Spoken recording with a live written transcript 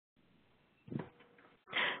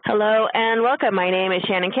Hello and welcome. My name is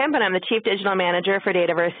Shannon Kemp and I'm the Chief Digital Manager for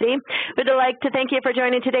Dataversity. We'd like to thank you for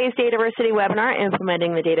joining today's Dataversity webinar,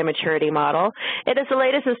 Implementing the Data Maturity Model. It is the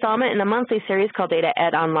latest installment in a monthly series called Data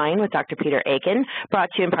Ed Online with Dr. Peter Aiken, brought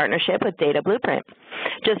to you in partnership with Data Blueprint.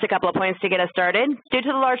 Just a couple of points to get us started. Due to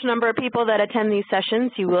the large number of people that attend these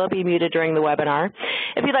sessions, you will be muted during the webinar.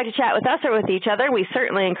 If you'd like to chat with us or with each other, we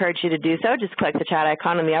certainly encourage you to do so. Just click the chat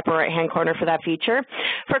icon in the upper right-hand corner for that feature.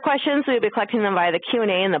 For questions, we'll be collecting them via the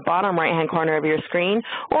Q&A in the bottom right-hand corner of your screen.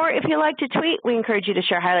 Or if you like to tweet, we encourage you to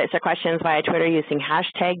share highlights or questions via Twitter using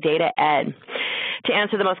hashtag DataEd. To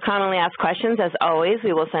answer the most commonly asked questions, as always,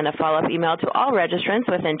 we will send a follow-up email to all registrants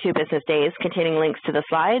within 2 business days containing links to the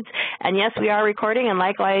slides. And yes, we are recording, and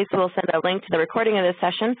likewise, we'll send a link to the recording of this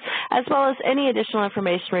session, as well as any additional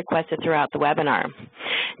information requested throughout the webinar.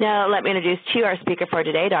 Now, let me introduce to you our speaker for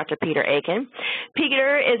today, Dr. Peter Aiken.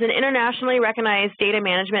 Peter is an internationally recognized data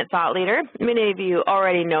management thought leader. Many of you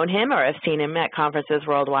already know him or have seen him at conferences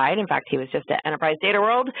worldwide. In fact, he was just at Enterprise Data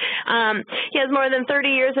World. He has more than 30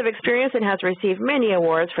 years of experience and has received many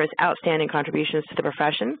awards for his outstanding contributions to the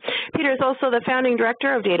profession. Peter is also the founding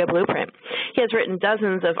director of Data Blueprint. He has written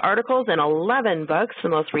dozens of articles and 11 books. The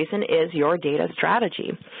most recent is Your Data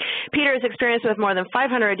Strategy. Peter is experienced with more than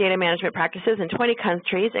 500 data management practices in 20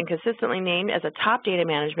 countries and consistently named as a top data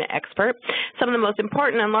management expert. Some of the most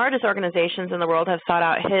important and largest organizations in the world have sought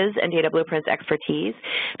out his and Data Blueprint's expertise.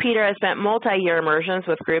 Peter has spent multi-year immersions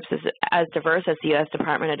with groups as diverse as the U.S.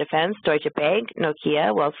 Department of Defense, Deutsche Bank,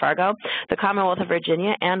 Nokia, Wells Fargo, the Commonwealth of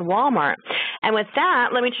Virginia, and Walmart. And with that,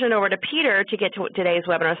 let me turn it over to Peter to get today's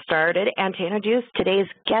webinar started and to introduce today's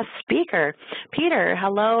guest speaker. Peter,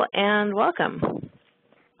 hello and welcome.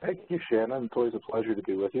 Thank you, Shannon. It's always a pleasure to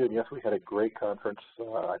be with you. And yes, we had a great conference.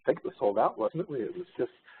 I think it was sold out, wasn't it? It was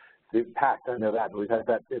just packed. I know that. We've had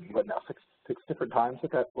that in, what now, six different times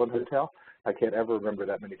at that one hotel. I can't ever remember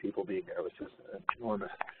that many people being there. It was just an enormous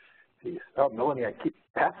piece. Oh, Melanie, I keep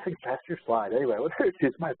passing past your slide. Anyway, I want to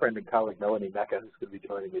introduce my friend and colleague, Melanie Mecca, who's going to be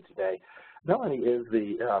joining me today. Melanie is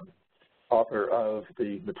the author of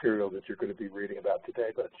the material that you're going to be reading about today,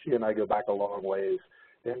 but she and I go back a long ways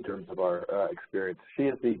in terms of our experience. She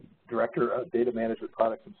is the Director of Data Management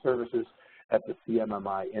Products and Services at the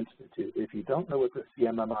CMMI Institute. If you don't know what the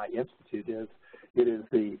CMMI Institute is, it is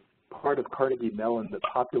the part of Carnegie Mellon that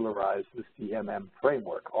popularized the DMM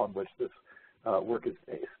framework on which this work is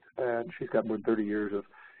based. And she's got more than 30 years of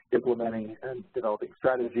implementing and developing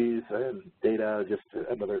strategies and data, just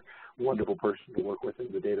another wonderful person to work with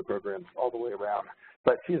in the data programs all the way around.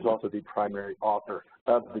 But she is also the primary author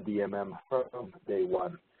of the DMM from day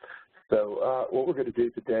one. So what we're going to do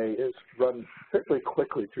today is run fairly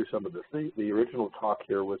quickly through some of this. The original talk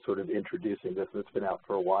here was sort of introducing this, and it's been out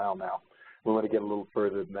for a while now. We want to get a little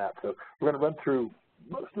further than that. So we're going to run through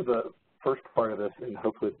most of the first part of this in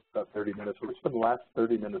hopefully about 30 minutes. We're going to spend the last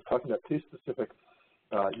 30 minutes talking about 2 specific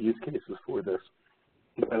use cases for this.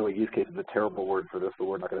 By the way, use case is a terrible word for this, but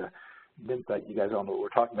we're not going to invite you guys on, but we're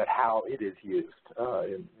talking about how it is used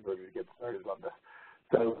in order to get started on this.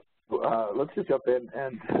 So let's just jump in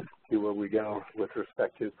and see where we go with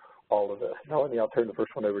respect to all of this. Melanie, I'll turn the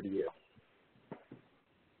first one over to you.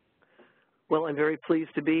 Well, I'm very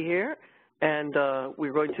pleased to be here, and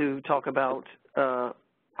we're going to talk about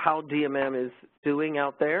how DMM is doing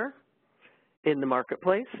out there in the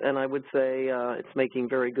marketplace, and I would say it's making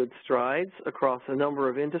very good strides across a number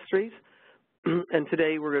of industries. And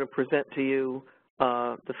today we're going to present to you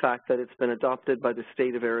the fact that it's been adopted by the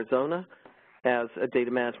state of Arizona as a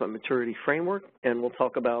data management maturity framework, and we'll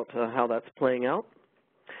talk about how that's playing out.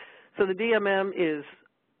 So the DMM is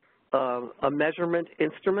a measurement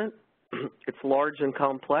instrument. It's large and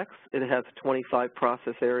complex. It has 25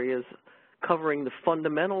 process areas covering the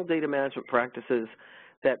fundamental data management practices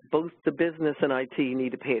that both the business and IT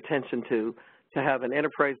need to pay attention to have an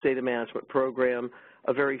enterprise data management program,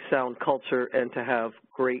 a very sound culture, and to have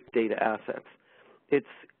great data assets. It's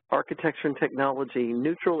architecture and technology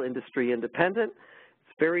neutral, industry independent.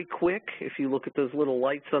 It's very quick. If you look at those little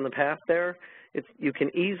lights on the path there, you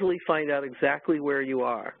can easily find out exactly where you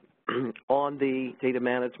are on the data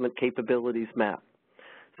management capabilities map.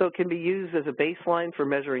 So it can be used as a baseline for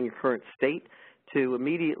measuring your current state, to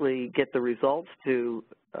immediately get the results, to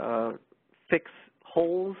fix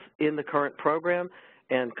holes in the current program,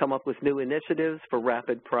 and come up with new initiatives for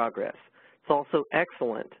rapid progress. It's also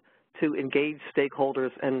excellent to engage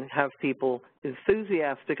stakeholders and have people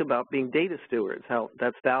enthusiastic about being data stewards. How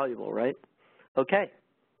that's valuable, right? Okay,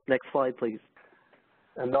 next slide, please.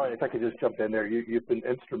 And Melanie, if I could just jump in there, you've been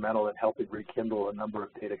instrumental in helping rekindle a number of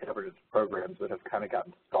data governance programs that have kind of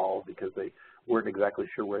gotten stalled because they weren't exactly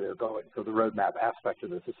sure where they're going. So the roadmap aspect of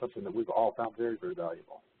this is something that we've all found very, very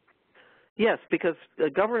valuable. Yes, because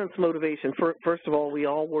governance motivation, first of all, we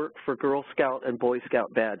all work for Girl Scout and Boy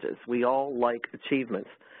Scout badges. We all like achievements.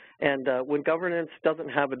 And when governance doesn't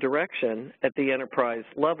have a direction at the enterprise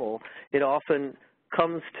level, it often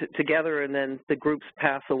comes together and then the groups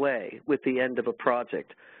pass away with the end of a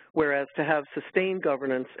project. Whereas to have sustained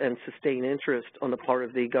governance and sustained interest on the part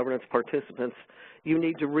of the governance participants, you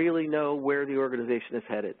need to really know where the organization is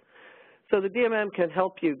headed. So the DMM can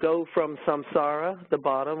help you go from samsara, the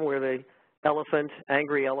bottom, where the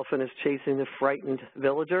angry elephant is chasing the frightened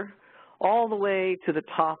villager, all the way to the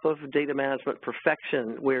top of data management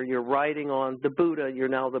perfection, where you're riding on the Buddha, you're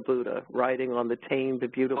now the Buddha, riding on the tamed,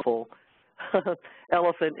 beautiful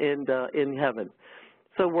elephant in heaven.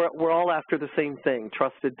 So we're all after the same thing: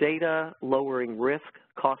 trusted data, lowering risk,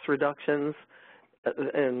 cost reductions,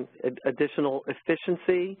 and additional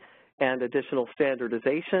efficiency, and additional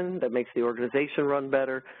standardization that makes the organization run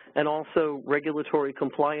better, and also regulatory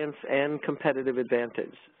compliance and competitive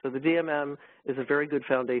advantage. So the DMM is a very good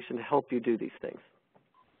foundation to help you do these things.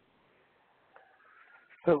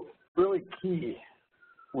 So really key,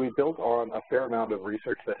 we built on a fair amount of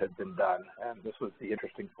research that had been done, and this was the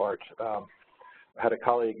interesting part. I had a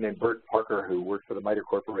colleague named Bert Parker who worked for the MITRE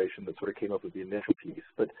Corporation that sort of came up with the initial piece,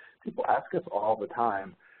 but people ask us all the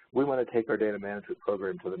time, we want to take our data management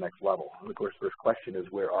program to the next level. And of course, first question is,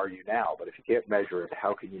 where are you now? But if you can't measure it,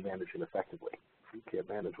 how can you manage it effectively? You can't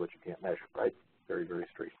manage what you can't measure, right? Very, very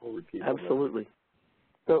straightforward piece. Absolutely.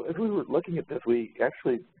 So as we were looking at this, we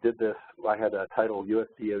actually did this. I had a title, US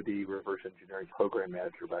DoD Reverse Engineering Program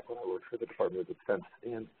Manager, back when I worked for the Department of Defense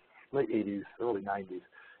in late 80s, early 90s.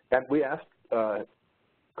 And we asked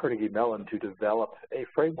Carnegie Mellon to develop a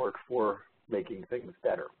framework for making things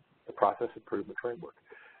better, the process improvement framework.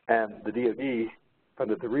 And the DoD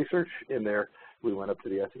funded the research in there. We went up to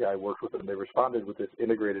the SEI, worked with them. They responded with this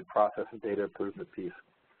integrated process and data improvement piece.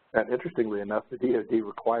 And interestingly enough, the DoD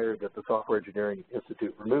required that the Software Engineering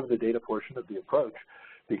Institute remove the data portion of the approach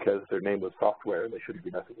because their name was software and they shouldn't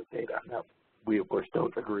be messing with data. Now, we, of course,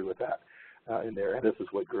 don't agree with that in there, and this is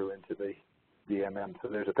what grew into the DMM. So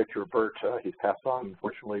there's a picture of Bert. He's passed on,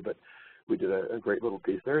 unfortunately, but we did a great little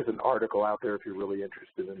piece. There is an article out there if you're really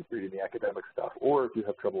interested in reading the academic stuff, or if you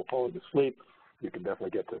have trouble falling asleep, you can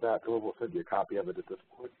definitely get to that, or we'll send you a copy of it at this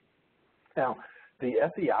point. Now, the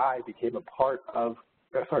SEI became a part of,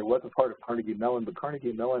 was a part of Carnegie Mellon, but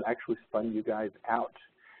Carnegie Mellon actually spun you guys out.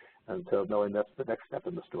 And so, Melanie, that's the next step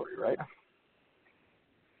in the story, right?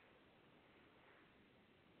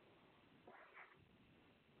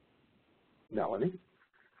 Melanie?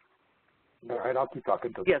 All right, I'll keep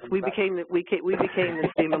talking. Yes, we became the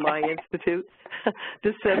DMMI Institute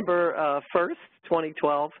December 1st,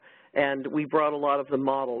 2012, and we brought a lot of the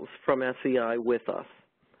models from SEI with us,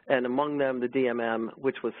 and among them the DMM,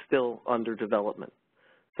 which was still under development.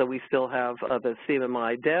 So we still have the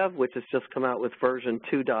CMMI Dev, which has just come out with version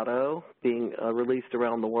 2.0 being released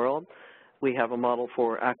around the world. We have a model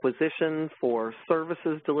for acquisition, for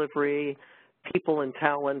services delivery, people and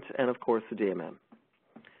talent, and of course the DMM.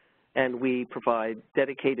 And we provide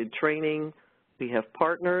dedicated training. We have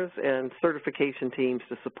partners and certification teams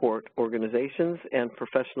to support organizations and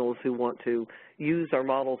professionals who want to use our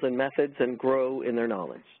models and methods and grow in their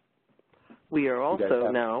knowledge. We are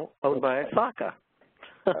also now owned by Osaka.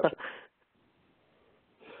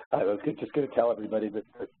 I was just going to tell everybody that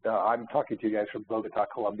I'm talking to you guys from Bogota,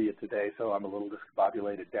 Colombia today, so I'm a little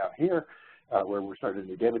discombobulated down here. Where we're starting a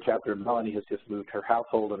new data chapter. Melanie has just moved her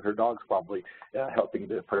household, and her dog's probably helping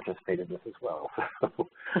to participate in this as well. So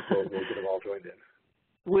we'll get them all joined in.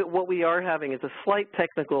 What we are having is a slight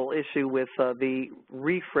technical issue with the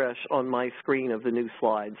refresh on my screen of the new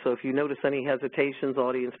slide. So if you notice any hesitations,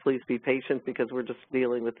 audience, please be patient because we're just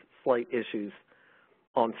dealing with slight issues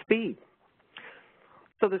on speed.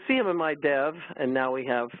 So the CMMI Dev, and now we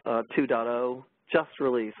have 2.0, just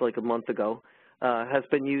released like a month ago, has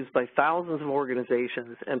been used by thousands of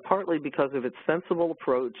organizations, and partly because of its sensible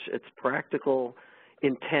approach, its practical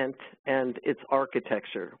intent, and its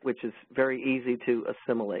architecture, which is very easy to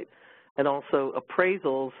assimilate. And also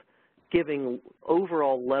appraisals giving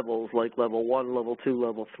overall levels like level 1, level 2,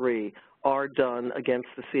 level 3 are done against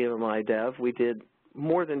the CMMI Dev. We did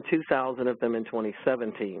more than 2,000 of them in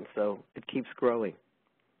 2017, so it keeps growing.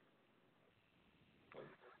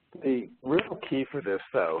 The real key for this,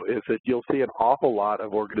 though, is that you'll see an awful lot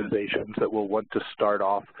of organizations that will want to start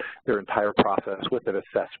off their entire process with an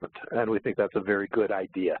assessment, and we think that's a very good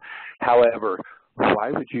idea. However,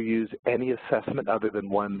 why would you use any assessment other than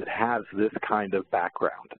one that has this kind of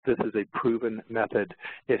background? This is a proven method.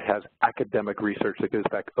 It has academic research that goes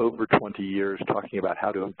back over 20 years talking about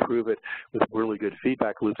how to improve it with really good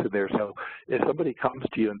feedback loops in there. So if somebody comes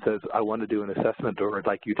to you and says, I want to do an assessment or I'd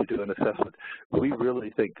like you to do an assessment, we really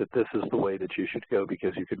think that this is the way that you should go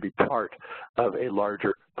because you can be part of a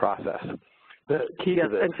larger process. The key to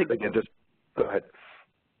this, again, just go ahead.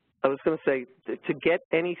 I was going to say, to get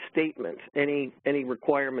any statement, any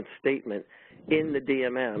requirement statement in the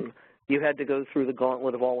DMM, you had to go through the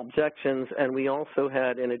gauntlet of all objections, and we also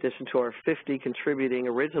had, in addition to our 50 contributing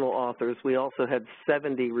original authors, we also had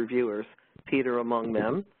 70 reviewers, Peter among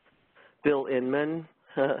them, Bill Inman,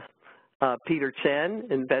 Peter Chen,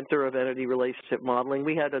 inventor of entity relationship modeling.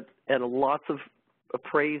 We had lots of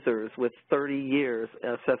appraisers with 30 years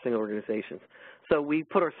assessing organizations. So we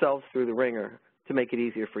put ourselves through the ringer to make it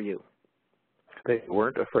easier for you. They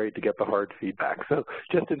weren't afraid to get the hard feedback. So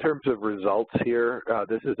just in terms of results here,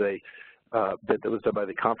 this is a bit that was done by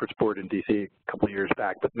the conference board in DC a couple of years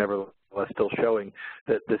back, but nevertheless still showing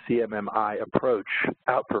that the CMMI approach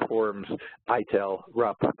outperforms ITEL,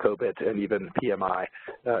 RUP, COBIT, and even PMI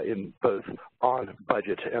in both on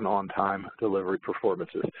budget and on time delivery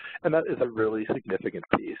performances. And that is a really significant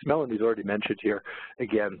piece. Melanie's already mentioned here,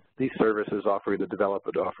 again, these services offering the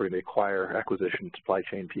development, offering the acquire, acquisition, supply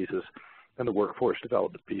chain pieces, and the workforce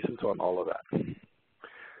development pieces on all of that.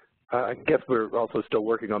 I guess we're also still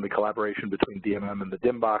working on the collaboration between DMM and the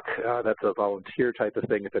DMBOK. That's a volunteer type of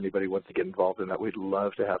thing. If anybody wants to get involved in that, we'd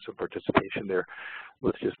love to have some participation there.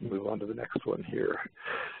 Let's just move on to the next one here.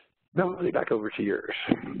 Melanie, back over to yours.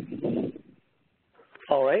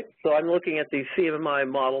 All right, so I'm looking at the CMMI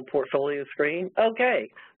model portfolio screen. Okay,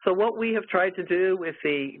 so what we have tried to do with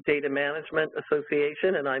the Data Management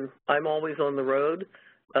Association, and I'm always on the road,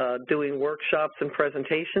 doing workshops and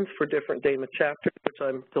presentations for different DAMA chapters, which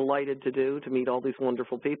I'm delighted to do, to meet all these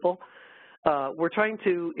wonderful people. We're trying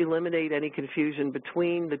to eliminate any confusion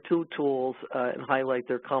between the two tools and highlight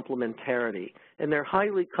their complementarity. And they're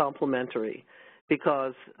highly complementary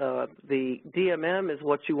because the DMM is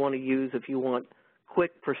what you want to use if you want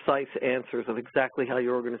quick, precise answers of exactly how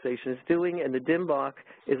your organization is doing, and the DMBOK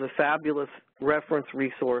is a fabulous reference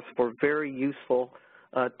resource for very useful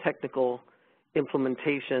technical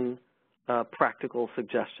implementation practical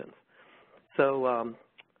suggestions. So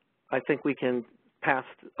I think we can pass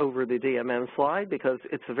over the DMM slide because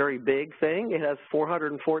it's a very big thing. It has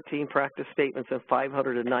 414 practice statements and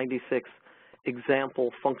 596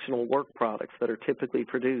 example functional work products that are typically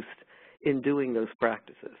produced in doing those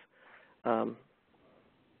practices. I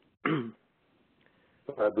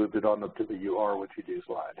moved it on up to the "you are what you do"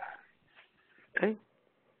 slide. Okay.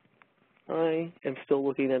 I am still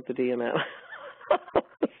looking at the DMM.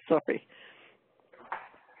 Sorry.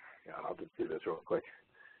 Yeah, I'll just do this real quick.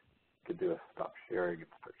 You can do a stop sharing and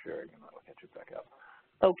start sharing, and that'll catch it back up.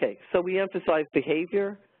 Okay, so we emphasize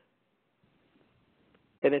behavior,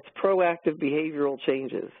 and it's proactive behavioral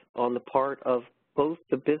changes on the part of both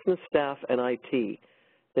the business staff and IT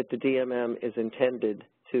that the DMM is intended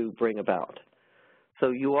to bring about.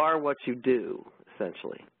 So you are what you do,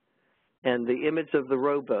 essentially. And the image of the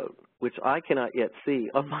rowboat, which I cannot yet see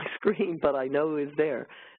on my screen, but I know is there,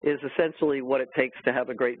 is essentially what it takes to have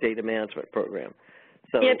a great data management program.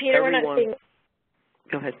 So yeah, Peter, we're not seeing.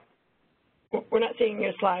 Go ahead. We're not seeing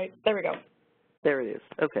your slide. There we go. There it is.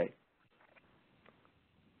 Okay.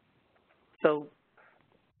 So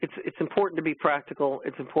it's important to be practical.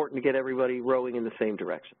 It's important to get everybody rowing in the same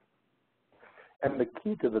direction. And the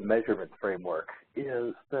key to the measurement framework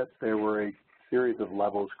is that there were a series of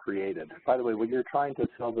levels created. By the way, when you're trying to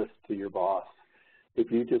sell this to your boss, if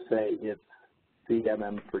you just say it's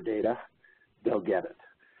CMM for data, they'll get it.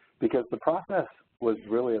 Because the process was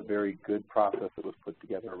really a very good process that was put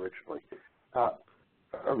together originally.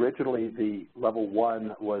 Originally, the level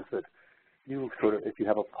 1 was that you sort of, if you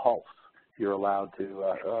have a pulse, you're allowed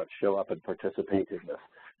to show up and participate in this.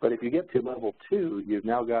 But if you get to level 2, you've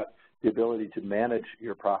now got the ability to manage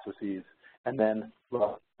your processes, and then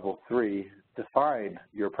level 3, define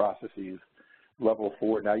your processes. Level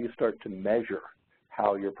 4, now you start to measure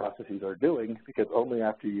how your processes are doing, because only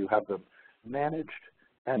after you have them managed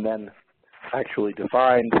and then actually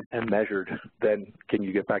defined and measured, then can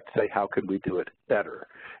you get back to say, how can we do it better?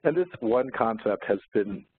 And this one concept has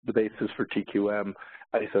been the basis for TQM,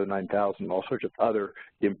 ISO 9000, all sorts of other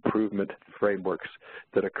improvement frameworks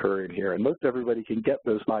that occur in here. And most everybody can get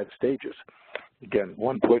those 5 stages. Again,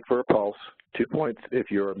 1 point for a pulse, 2 points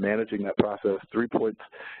if you're managing that process, 3 points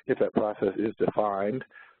if that process is defined,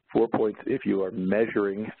 4 points if you are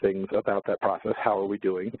measuring things about that process, how are we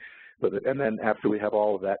doing, And then after we have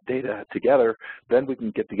all of that data together, then we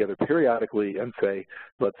can get together periodically and say,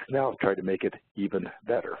 let's now try to make it even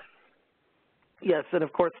better. Yes, and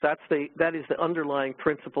of course that is the underlying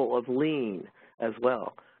principle of lean as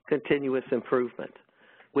well, continuous improvement,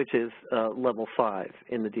 which is level 5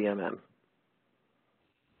 in the DMM.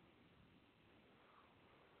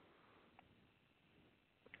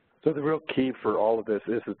 So the real key for all of this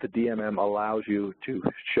is that the DMM allows you to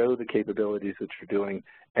show the capabilities that you're doing,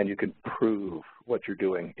 and you can prove what you're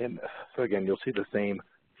doing in this. So again, you'll see the same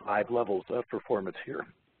 5 levels of performance here.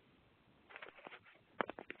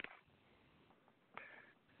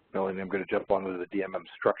 Melanie, I'm going to jump onto the DMM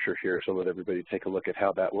structure here so let everybody take a look at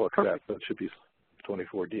how that looks. That should be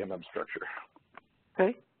 24 DMM structure.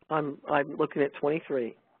 Okay, I'm looking at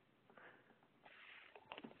 23.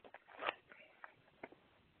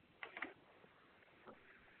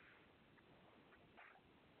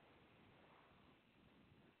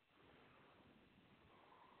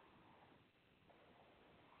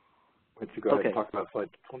 Why don't you go ahead and talk about slide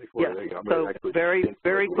 24? Yes. There you go. So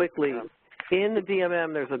very quickly, in the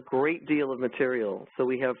DMM, there's a great deal of material. So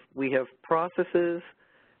we have processes,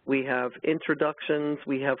 we have introductions,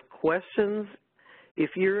 we have questions.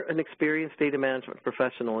 If you're an experienced data management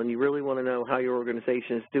professional and you really want to know how your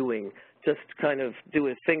organization is doing, just kind of do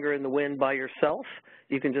a finger in the wind by yourself.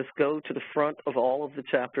 You can just go to the front of all of the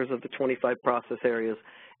chapters of the 25 process areas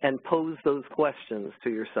and pose those questions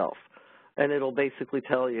to yourself. And it'll basically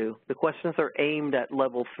tell you the questions are aimed at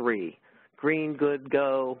level 3, green, good,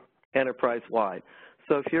 go, enterprise-wide.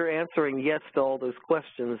 So if you're answering yes to all those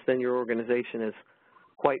questions, then your organization is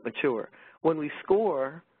quite mature. When we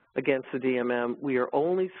score against the DMM, we are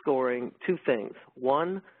only scoring 2 things.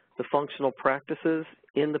 One, the functional practices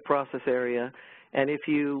in the process area, and if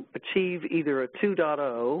you achieve either a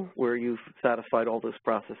 2.0, where you've satisfied all those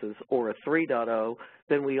processes, or a 3.0,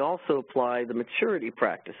 then we also apply the maturity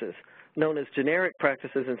practices, known as generic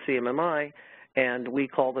practices in CMMI, and we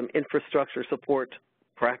call them infrastructure support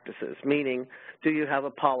practices, meaning do you have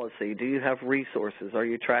a policy, do you have resources, are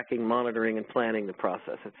you tracking, monitoring, and planning the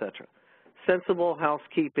process, et cetera. Sensible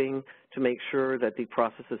housekeeping to make sure that the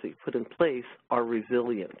processes that you put in place are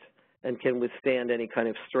resilient and can withstand any kind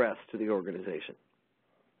of stress to the organization.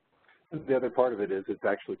 The other part of it is it's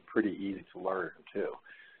actually pretty easy to learn, too.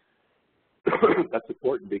 That's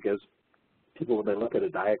important because people, when they look at a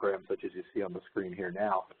diagram such as you see on the screen here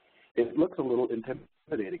now, it looks a little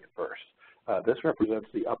intimidating at first. This represents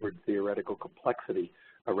the upward theoretical complexity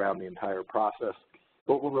around the entire process.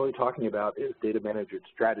 What we're really talking about is data management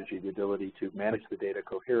strategy, the ability to manage the data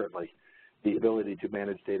coherently, the ability to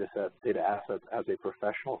manage data assets as a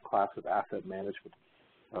professional class of asset management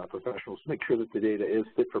professionals, to make sure that the data is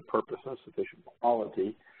fit for purpose and sufficient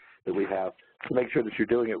quality that we have, to make sure that you're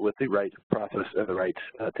doing it with the right process and the right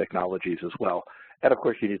technologies as well. And of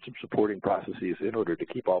course, you need some supporting processes in order to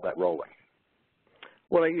keep all that rolling.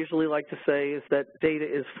 What I usually like to say is that data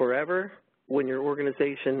is forever. When your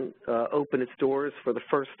organization opened its doors for the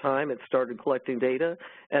first time, it started collecting data,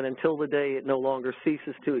 and until the day it no longer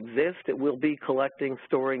ceases to exist, it will be collecting,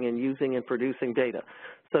 storing, and using and producing data.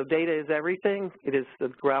 So data is everything. It is the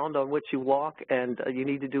ground on which you walk, and you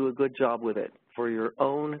need to do a good job with it for your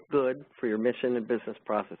own good, for your mission and business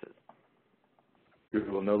processes. You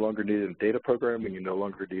will no longer need a data program, and you no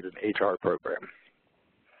longer need an HR program.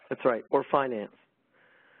 That's right, or finance.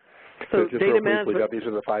 So data management, these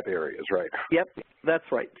are the 5 areas, right? Yep, that's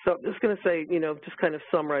right. So I'm just going to say, just kind of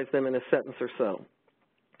summarize them in a sentence or so.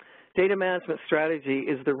 Data management strategy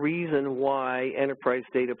is the reason why enterprise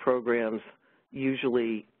data programs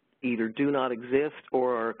usually either do not exist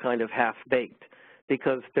or are kind of half-baked,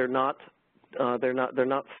 because they're not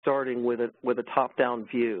starting with a top-down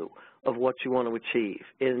view of what you want to achieve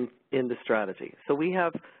in the strategy. So we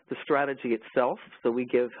have the strategy itself, so we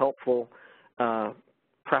give helpful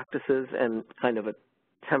practices and kind of a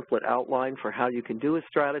template outline for how you can do a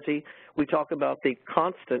strategy. We talk about the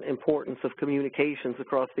constant importance of communications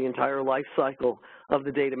across the entire life cycle of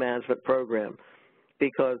the data management program,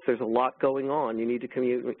 because there's a lot going on. You need to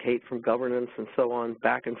communicate from governance and so on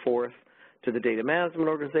back and forth to the data management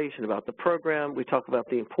organization about the program. We talk about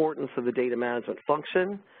the importance of the data management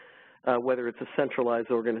function, whether it's a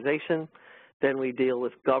centralized organization. Then we deal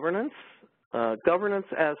with governance. Governance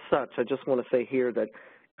as such, I just want to say here that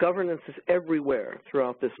governance is everywhere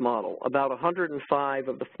throughout this model. About 105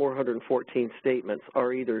 of the 414 statements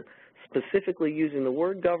are either specifically using the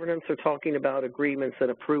word governance or talking about agreements and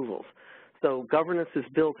approvals. So governance is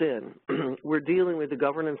built in. We're dealing with the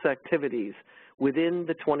governance activities within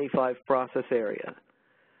the 25 process area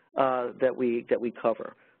that we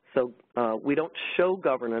cover. So we don't show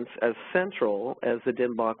governance as central as the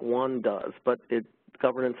DMBOK 1 does, but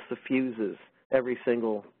governance suffuses every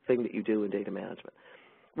single thing that you do in data management.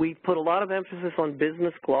 We put a lot of emphasis on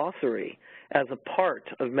business glossary as a part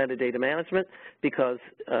of metadata management because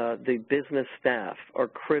the business staff are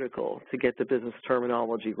critical to get the business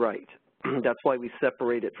terminology right. That's why we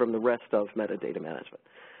separate it from the rest of metadata management.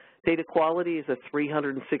 Data quality is a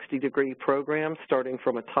 360-degree program starting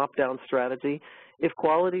from a top-down strategy. If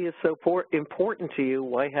quality is so important to you,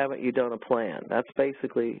 why haven't you done a plan? That's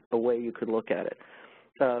basically a way you could look at it.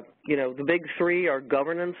 You know, the big three are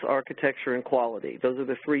governance, architecture, and quality. Those are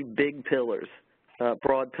the three big pillars,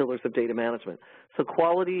 broad pillars of data management. So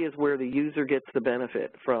quality is where the user gets the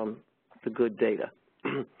benefit from the good data.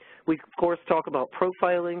 We, of course, talk about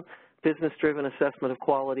profiling, business-driven assessment of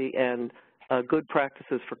quality, and good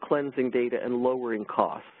practices for cleansing data and lowering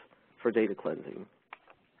costs for data cleansing.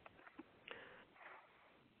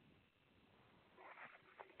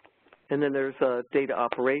 And then there's data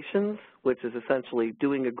operations, which is essentially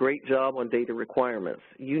doing a great job on data requirements.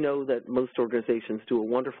 You know that most organizations do a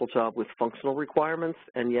wonderful job with functional requirements,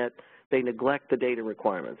 and yet they neglect the data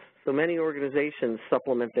requirements. So many organizations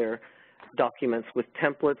supplement their documents with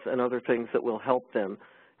templates and other things that will help them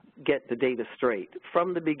get the data straight.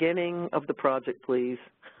 From the beginning of the project, please,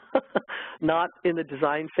 not in the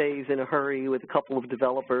design phase in a hurry with a couple of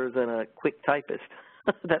developers and a quick typist.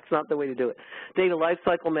 That's not the way to do it. Data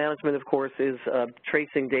lifecycle management, of course, is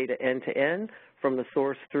tracing data end-to-end from the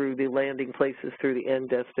source through the landing places through the end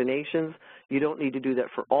destinations. You don't need to do that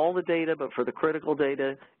for all the data, but for the critical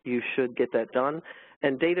data, you should get that done.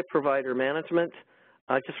 And data provider management,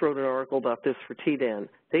 I just wrote an article about this for TDAN.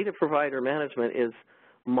 Data provider management is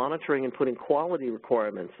monitoring and putting quality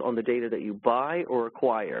requirements on the data that you buy or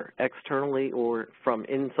acquire externally or from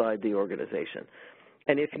inside the organization.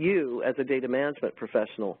 And if you, as a data management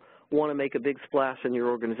professional, want to make a big splash in your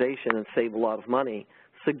organization and save a lot of money,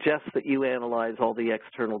 suggest that you analyze all the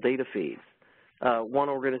external data feeds. One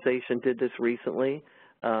organization did this recently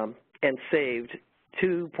and saved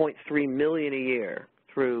 $2.3 million a year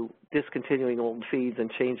through discontinuing old feeds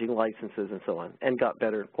and changing licenses and so on, and got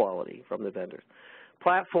better quality from the vendors.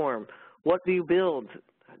 Platform, what do you build?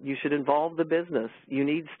 You should involve the business. You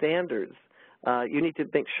need standards. You need to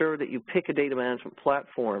make sure that you pick a data management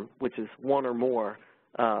platform, which is one or more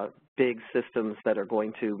big systems that are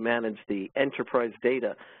going to manage the enterprise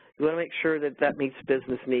data. You want to make sure that that meets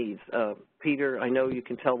business needs. Peter, I know you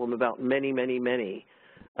can tell them about many, many, many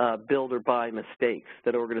build or buy mistakes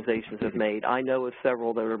that organizations have made. I know of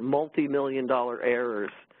several that are multi-million-dollar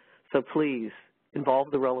errors. So please involve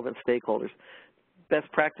the relevant stakeholders. Best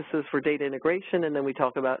practices for data integration, and then we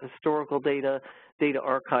talk about historical data, data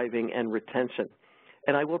archiving, and retention.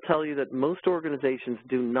 And I will tell you that most organizations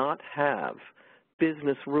do not have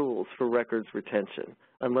business rules for records retention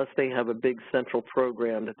unless they have a big central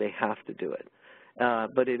program that they have to do it.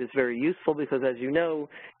 But it is very useful because, as you know,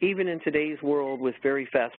 even in today's world with very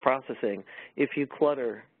fast processing, if you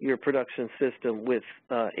clutter your production system with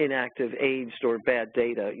inactive, aged, or bad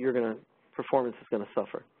data, performance is going to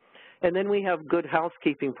suffer. And then we have good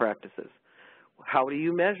housekeeping practices. How do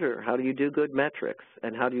you measure? How do you do good metrics?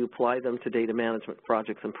 And how do you apply them to data management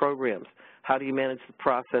projects and programs? How do you manage the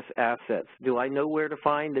process assets? Do I know where to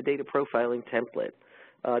find the data profiling template?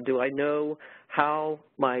 Do I know how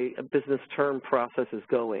my business term process is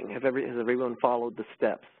going? Has everyone followed the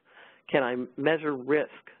steps? Can I measure risk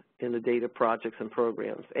in the data projects and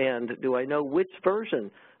programs? And do I know which version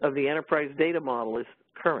of the enterprise data model is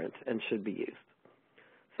current and should be used?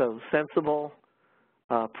 So sensible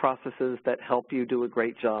processes that help you do a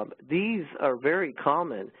great job. These are very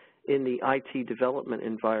common in the IT development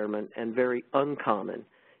environment and very uncommon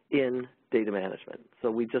in data management. So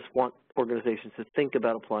we just want organizations to think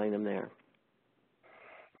about applying them there.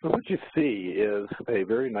 Well, what you see is a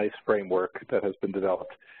very nice framework that has been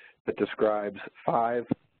developed that describes 5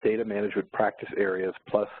 data management practice areas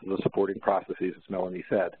plus the supporting processes, as Melanie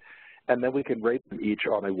said. And then we can rate them each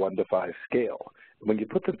on a 1 to 5 scale. When you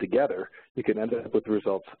put them together, you can end up with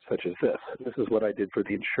results such as this. This is what I did for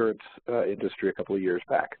the insurance industry a couple of years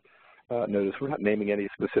back. Notice we're not naming any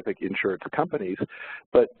specific insurance companies,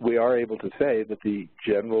 but we are able to say that the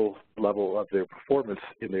general level of their performance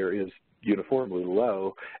in there is uniformly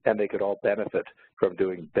low, and they could all benefit from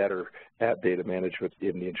doing better at data management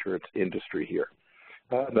in the insurance industry here.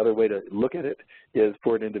 Another way to look at it is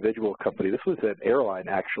for an individual company. This was an airline,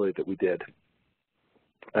 actually, that we did.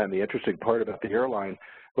 And the interesting part about the airline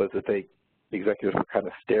was that they executives were kind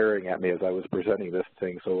of staring at me as I was presenting this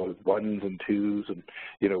thing. So what is ones and twos, and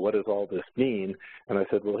what does all this mean? And I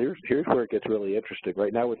said, well, here's where it gets really interesting.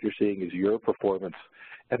 Right now, what you're seeing is your performance,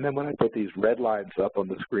 and then when I put these red lines up on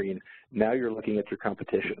the screen, now you're looking at your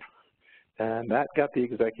competition. And that got the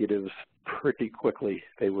executives pretty quickly.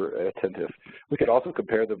 They were attentive. We could also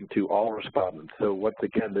compare them to all respondents. So once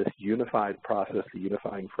again, this unified process, the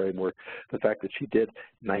unifying framework, the fact that she did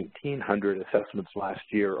 1,900 assessments last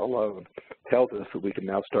year alone tells us that we can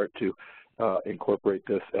now start to incorporate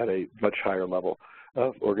this at a much higher level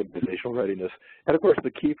of organizational readiness. And of course, the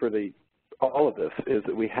key for all of this is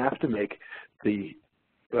that we have to make the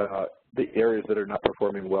areas that are not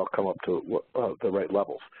performing well come up to the right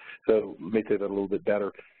levels. So let me say that a little bit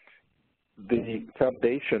better. The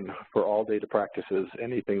foundation for all data practices,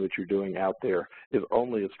 anything that you're doing out there, is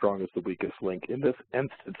only as strong as the weakest link. In this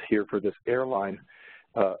instance here for this airline,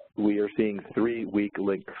 we are seeing 3 weak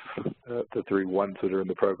links, the 3 ones that are in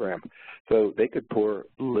the program. So they could pour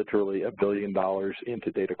literally $1 billion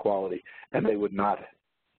into data quality, and they would not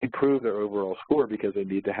improve their overall score because they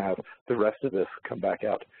need to have the rest of this come back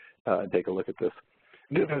out and take a look at this.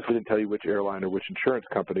 Notice we didn't tell you which airline or which insurance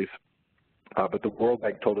companies, but the World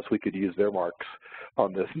Bank told us we could use their marks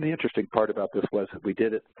on this. And the interesting part about this was that we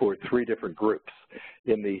did it for 3 different groups.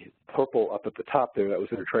 In the purple up at the top there, that was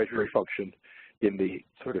their treasury function. In the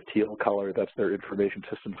sort of teal color, that's their information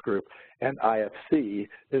systems group. And IFC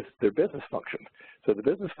is their business function. So the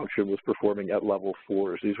business function was performing at level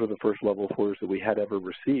 4s. These were the first level 4s that we had ever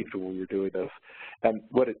received when we were doing this. And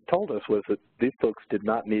what it told us was that these folks did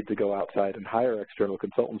not need to go outside and hire external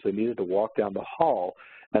consultants. They needed to walk down the hall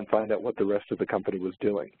and find out what the rest of the company was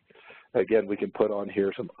doing. Again, we can put on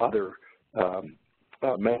here some other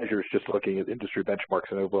measures just looking at industry benchmarks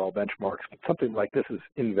and overall benchmarks. Something like this is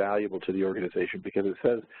invaluable to the organization because it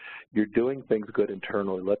says you're doing things good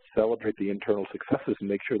internally. Let's celebrate the internal successes and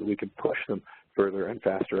make sure that we can push them further and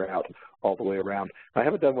faster out all the way around. I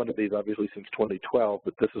haven't done one of these obviously since 2012,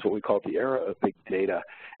 but this is what we call the era of big data.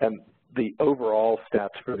 And the overall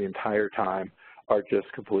stats for the entire time are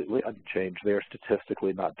just completely unchanged. They are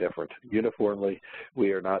statistically not different. Uniformly,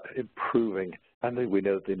 we are not improving. I think we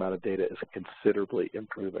know that the amount of data is considerably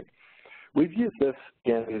improving. We've used this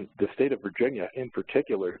in the state of Virginia in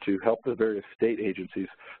particular to help the various state agencies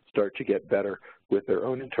start to get better with their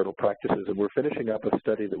own internal practices. And we're finishing up a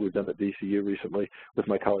study that we've done at VCU recently with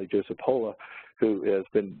my colleague Joseph Hola, who has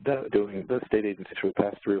been doing the state agencies for the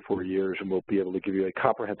past 3 or 4 years, and we'll be able to give you a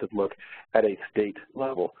comprehensive look at a state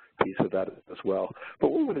level piece of that as well. But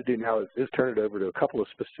what we're going to do now is turn it over to a couple of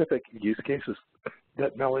specific use cases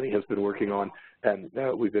that Melanie has been working on and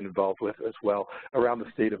we've been involved with as well around the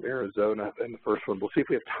state of Arizona. And the first one, we'll see if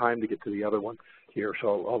we have time to get to the other one here,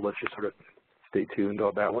 so I'll let you sort of stay tuned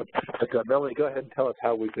on that one. But Melanie, go ahead and tell us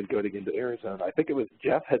how we've been going into Arizona. I think it was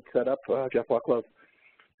Jeff had set up, Jeff Wacklove,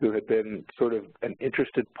 who had been sort of an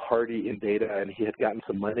interested party in data, and he had gotten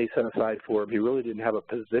some money set aside for him. He really didn't have a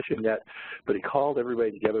position yet, but he called everybody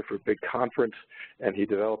together for a big conference, and he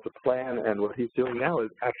developed a plan, and what he's doing now is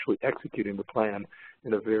actually executing the plan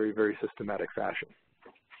in a very, very systematic fashion.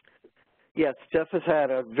 Yes, Jeff has had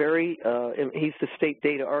a very, he's the state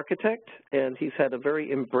data architect, and he's had a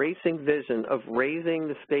very embracing vision of raising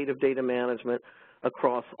the state of data management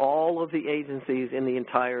across all of the agencies in the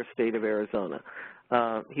entire state of Arizona.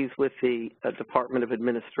 He's with the Department of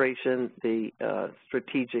Administration, the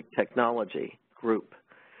Strategic Technology Group.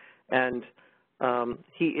 And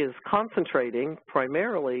he is concentrating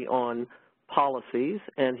primarily on policies,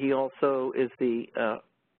 and he also is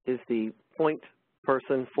the point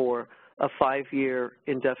person for a 5-year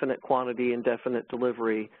indefinite quantity, indefinite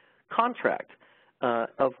delivery contract,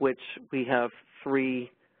 of which we have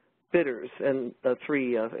 3 bidders and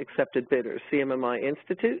 3 accepted bidders: CMMI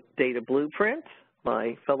Institute, Data Blueprint,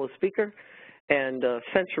 my fellow speaker, and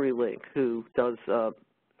CenturyLink, who does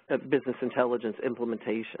business intelligence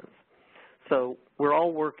implementations. So we're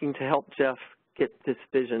all working to help Jeff get this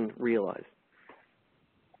vision realized.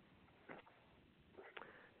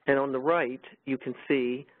 And on the right, you can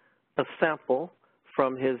see a sample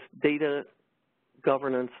from his data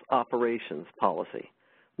governance operations policy.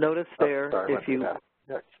 Notice there, if you...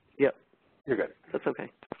 Yes. Yep. You're good. That's okay.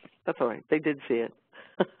 That's all right. They did see it.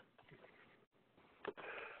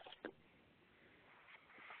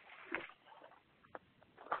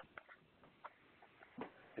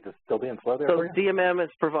 Is it still being slow there? So DMM is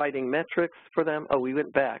providing metrics for them. Oh, we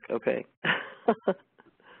went back. Okay.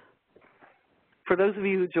 For those of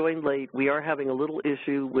you who joined late, we are having a little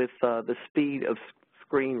issue with the speed of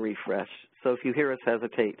screen refresh. So if you hear us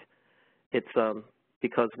hesitate, it's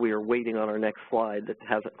because we are waiting on our next slide that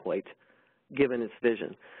hasn't quite given its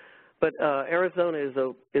vision. But Arizona is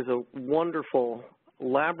a wonderful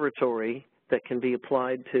laboratory that can be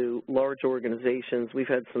applied to large organizations. We've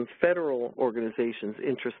had some federal organizations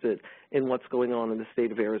interested in what's going on in the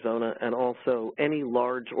state of Arizona, and also any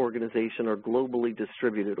large organization or globally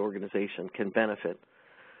distributed organization can benefit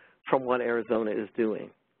from what Arizona is doing.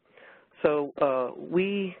 So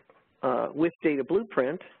we, with Data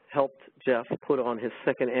Blueprint, helped Jeff put on his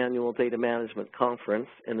second annual data management conference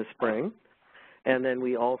in the spring. And then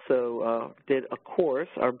we also did a course,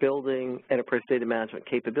 our Building Enterprise Data Management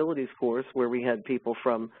Capabilities course, where we had people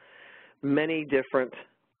from many different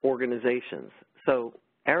organizations. So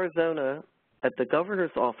Arizona, at the governor's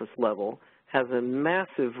office level, has a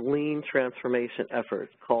massive lean transformation effort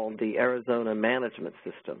called the Arizona Management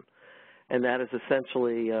System. And that is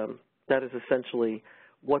essentially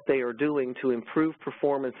what they are doing to improve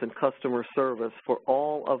performance and customer service for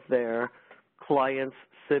all of their clients,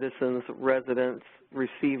 citizens, residents,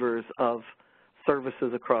 receivers of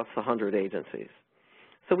services across 100 agencies.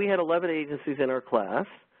 So we had 11 agencies in our class,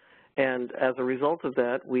 and as a result of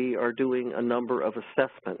that, we are doing a number of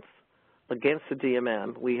assessments against the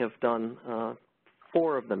DMM. We have done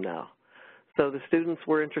 4 of them now. So the students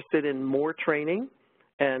were interested in more training,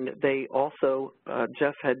 and they also,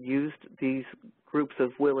 Jeff had used these groups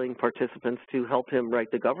of willing participants to help him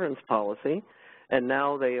write the governance policy, and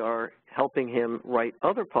now they are helping him write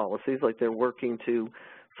other policies, like they're working to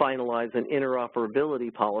finalize an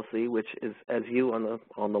interoperability policy, which is, as you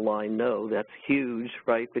on the line know, that's huge,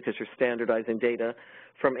 right, because you're standardizing data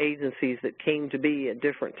from agencies that came to be at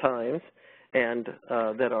different times and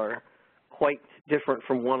that are quite different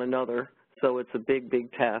from one another. So it's a big,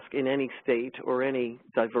 big task in any state or any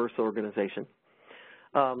diverse organization.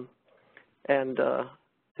 The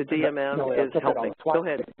DMM is helping. Go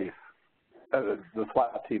ahead. The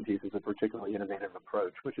SWAT team piece is a particularly innovative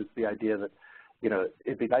approach, which is the idea that, you know,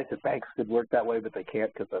 it'd be nice if banks could work that way, but they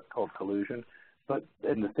can't because that's called collusion. But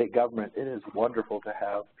in the state government, it is wonderful to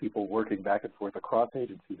have people working back and forth across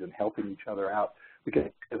agencies and helping each other out,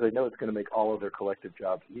 because they know it's going to make all of their collective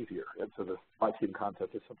jobs easier. And so the SWAT team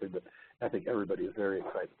concept is something that I think everybody is very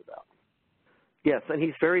excited about. Yes, and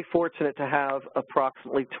he's very fortunate to have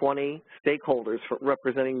approximately 20 stakeholders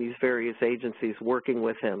representing these various agencies working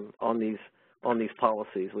with him on these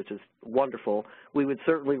policies, which is wonderful. We would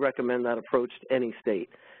certainly recommend that approach to any state,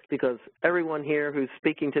 because everyone here who's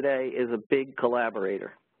speaking today is a big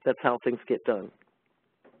collaborator. That's how things get done.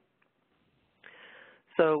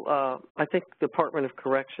 So I think Department of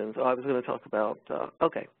Corrections, I was going to talk about,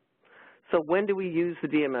 okay. So when do we use the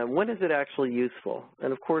DMM? When is it actually useful?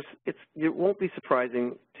 And of course, it won't be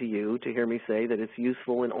surprising to you to hear me say that it's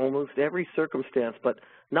useful in almost every circumstance, but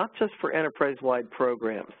not just for enterprise-wide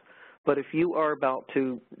programs. But if you are about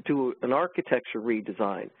to do an architecture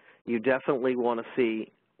redesign, you definitely want to see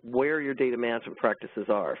where your data management practices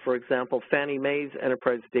are. For example, Fannie Mae's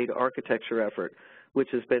enterprise data architecture effort, which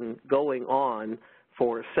has been going on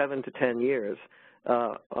for 7 to 10 years,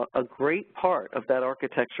 a great part of that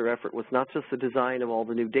architecture effort was not just the design of all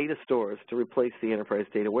the new data stores to replace the enterprise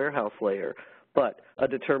data warehouse layer, but a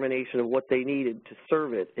determination of what they needed to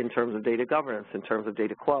serve it in terms of data governance, in terms of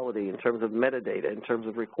data quality, in terms of metadata, in terms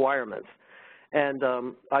of requirements. And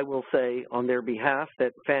I will say on their behalf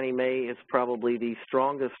that Fannie Mae is probably the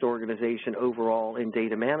strongest organization overall in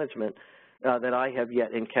data management that I have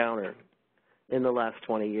yet encountered in the last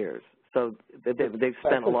 20 years. So they've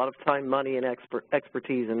spent a lot of time, money, and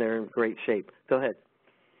expertise, and they're in great shape. Go ahead.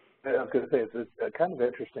 I was going to say, it's kind of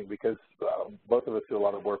interesting because both of us do a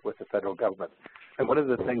lot of work with the federal government. And one of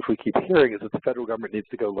the things we keep hearing is that the federal government needs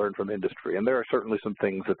to go learn from industry. And there are certainly some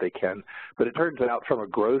things that they can. But it turns out from a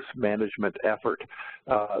gross management effort,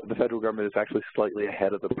 the federal government is actually slightly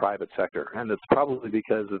ahead of the private sector. And it's probably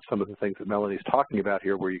because of some of the things that Melanie's talking about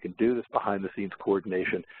here, where you can do this behind-the-scenes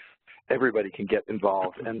coordination. Everybody can get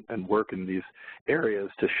involved and work in these areas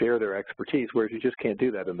to share their expertise, whereas you just can't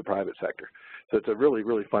do that in the private sector. So it's a really,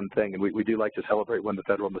 really fun thing, and we do like to celebrate when the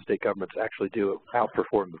federal and the state governments actually do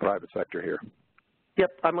outperform the private sector here.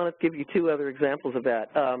 Yep, I'm going to give you 2 other examples of that.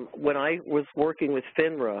 When I was working with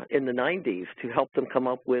FINRA in the 90s to help them come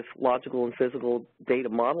up with logical and physical data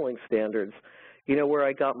modeling standards, you know where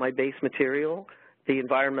I got my base material? The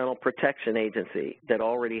Environmental Protection Agency that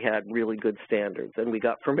already had really good standards, and we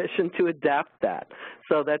got permission to adapt that.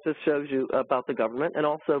 So that just shows you about the government, and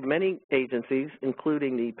also many agencies,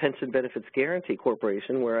 including the Pension Benefits Guaranty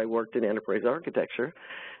Corporation, where I worked in enterprise architecture,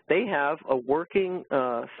 they have a working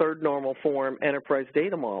third normal form enterprise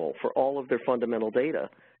data model for all of their fundamental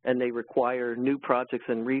data, and they require new projects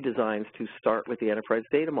and redesigns to start with the enterprise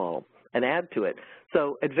data model and add to it.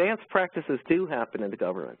 So advanced practices do happen in the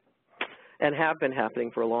government. and have been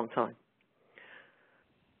happening for a long time.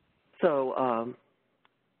 So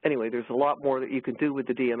anyway, there's a lot more that you can do with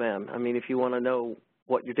the DMM. I mean, if you want to know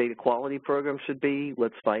what your data quality program should be,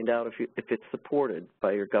 let's find out if it's supported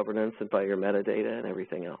by your governance and by your metadata and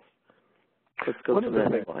everything else. Let's go to the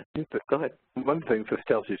next slide. Go ahead. One of the things this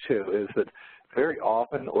tells you, too, is that very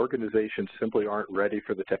often organizations simply aren't ready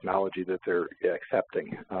for the technology that they're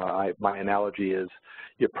accepting. My analogy is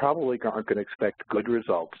you probably aren't going to expect good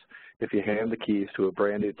results if you hand the keys to a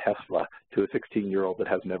brand new Tesla to a 16-year-old that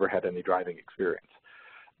has never had any driving experience.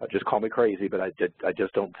 Just call me crazy, but I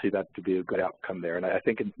just don't see that to be a good outcome there. And I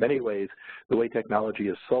think in many ways, the way technology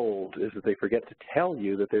is sold is that they forget to tell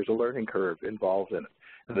you that there's a learning curve involved in it,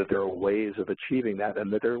 and that there are ways of achieving that,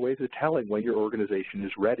 and that there are ways of telling when your organization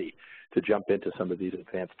is ready to jump into some of these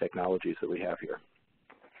advanced technologies that we have here.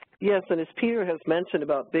 Yes, and as Peter has mentioned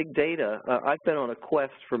about big data, I've been on a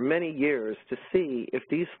quest for many years to see if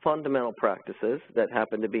these fundamental practices that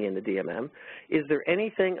happen to be in the DMM, is there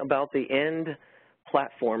anything about the end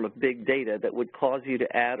platform of big data that would cause you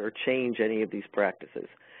to add or change any of these practices?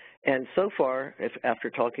 And so far,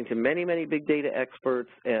 after talking to many, many big data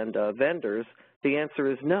experts and vendors, the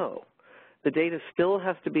answer is no. The data still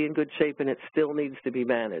has to be in good shape and it still needs to be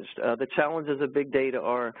managed. The challenges of big data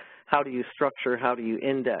are how do you structure, how do you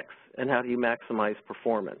index, and how do you maximize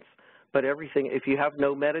performance. But everything, if you have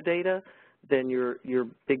no metadata, then your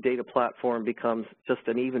big data platform becomes just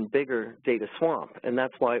an even bigger data swamp, and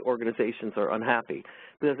that's why organizations are unhappy.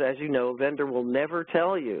 Because as you know, a vendor will never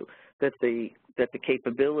tell you that the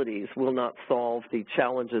capabilities will not solve the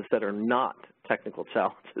challenges that are not technical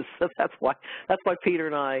challenges. So that's why Peter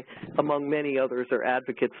and I, among many others, are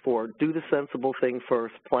advocates for do the sensible thing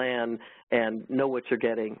first, plan, and know what you're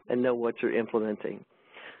getting and know what you're implementing.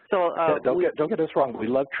 So don't get us wrong. We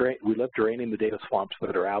love draining the data swamps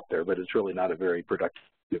that are out there, but it's really not a very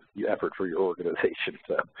productive effort for your organization.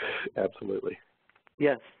 So, absolutely.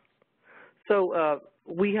 Yes. So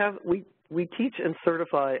we teach and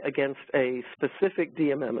certify against a specific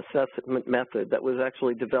DMM assessment method that was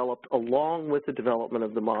actually developed along with the development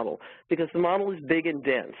of the model, because the model is big and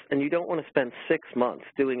dense, and you don't want to spend 6 months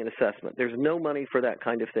doing an assessment. There's no money for that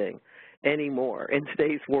kind of thing anymore in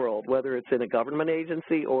today's world, whether it's in a government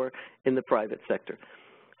agency or in the private sector.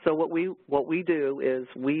 So what we do is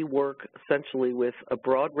we work essentially with a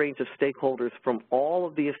broad range of stakeholders from all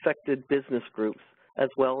of the affected business groups, as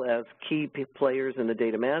well as key players in the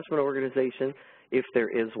data management organization, if there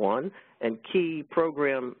is one, and key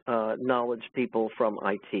program knowledge people from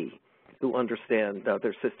IT who understand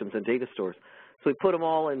their systems and data stores. So we put them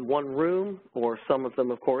all in one room, or some of them,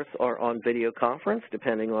 of course, are on video conference,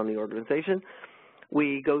 depending on the organization.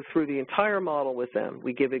 We go through the entire model with them.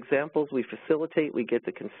 We give examples, we facilitate, we get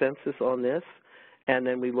the consensus on this, and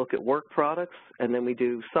then we look at work products, and then we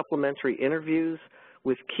do supplementary interviews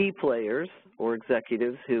with key players or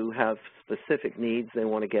executives who have specific needs they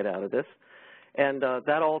want to get out of this. And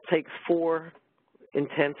that all takes 4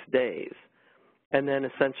 intense days. And then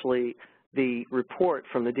essentially the report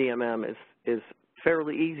from the DMM is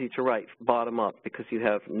fairly easy to write bottom up, because you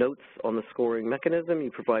have notes on the scoring mechanism, you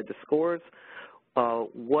provide the scores,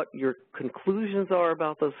 what your conclusions are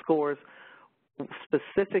about those scores,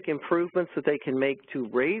 specific improvements that they can make to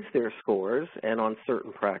raise their scores and on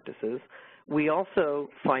certain practices. We also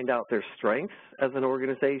find out their strengths as an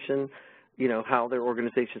organization, you know, how their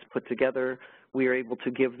organization is put together. We are able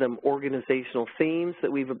to give them organizational themes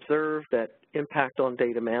that we've observed that impact on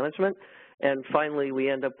data management. And finally, we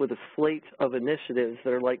end up with a slate of initiatives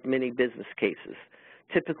that are like mini business cases,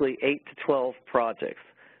 typically 8 to 12 projects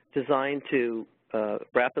designed to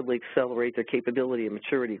rapidly accelerate their capability and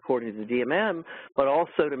maturity according to the DMM, but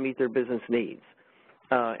also to meet their business needs.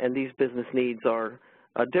 And these business needs are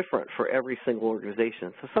different for every single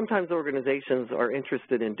organization. So sometimes organizations are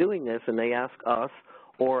interested in doing this, and they ask us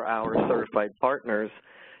or our certified partners,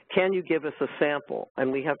 can you give us a sample?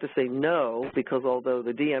 And we have to say no, because although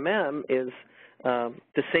the DMM is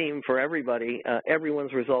the same for everybody,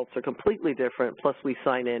 everyone's results are completely different, plus we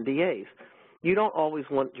sign NDAs. You don't always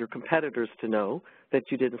want your competitors to know that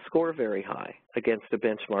you didn't score very high against a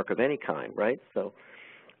benchmark of any kind, right? So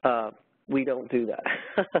we don't do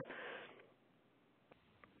that.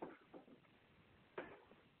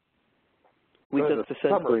 We just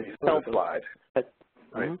essentially help. Slide.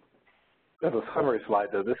 Right. That's a summary slide,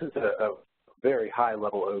 though. This is a very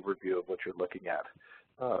high-level overview of what you're looking at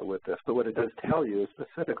with this. But what it does tell you is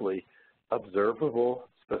specifically observable,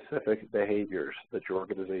 specific behaviors that your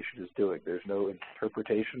organization is doing. There's no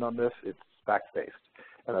interpretation on this. It's fact-based.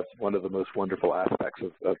 And that's one of the most wonderful aspects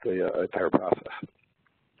of the entire process.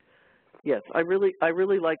 Yes, I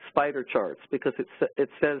really like spider charts because it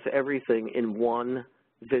says everything in one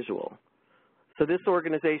visual. So this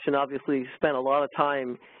organization obviously spent a lot of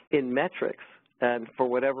time in metrics, and for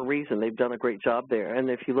whatever reason, they've done a great job there. And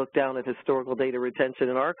if you look down at historical data retention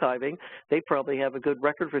and archiving, they probably have a good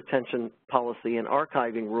record retention policy and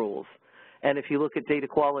archiving rules. And if you look at data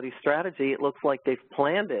quality strategy, it looks like they've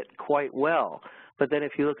planned it quite well. But then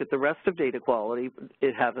if you look at the rest of data quality,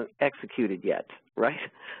 it hasn't executed yet, right?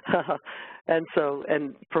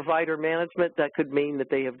 And provider management, that could mean that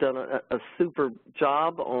they have done a super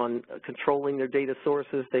job on controlling their data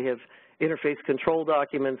sources. They have interface control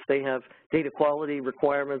documents. They have data quality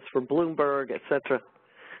requirements for Bloomberg, et cetera.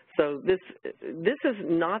 So this is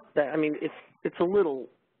not that, I mean, it's a little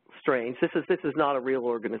strange. This is not a real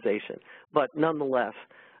organization. But nonetheless,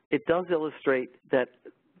 it does illustrate that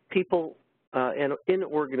people and in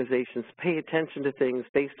organizations pay attention to things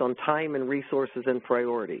based on time and resources and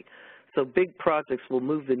priority. So big projects will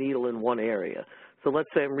move the needle in one area. So let's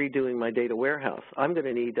say I'm redoing my data warehouse. I'm going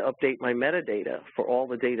to need to update my metadata for all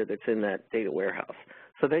the data that's in that data warehouse.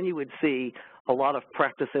 So then you would see a lot of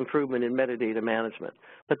practice improvement in metadata management.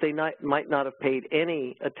 But they might not have paid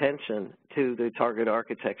any attention to the target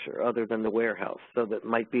architecture other than the warehouse. So that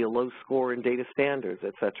might be a low score in data standards,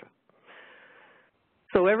 et cetera.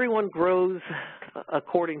 So everyone grows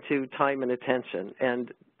according to time and attention,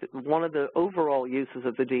 and one of the overall uses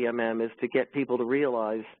of the DMM is to get people to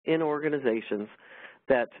realize in organizations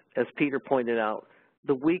that, as Peter pointed out,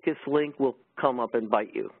 the weakest link will come up and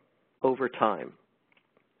bite you over time.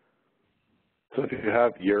 So if you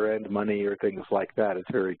have year-end money or things like that,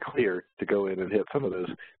 it's very clear to go in and hit some of those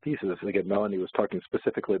pieces. And again, Melanie was talking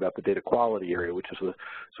specifically about the data quality area, which is the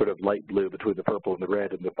sort of light blue between the purple and the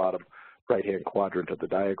red in the bottom right-hand quadrant of the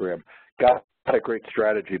diagram. Got a great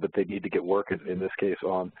strategy, but they need to get work, in this case,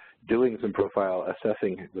 on doing some profile,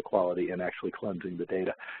 assessing the quality, and actually cleansing the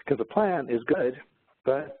data. Because the plan is good,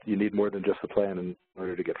 but you need more than just the plan in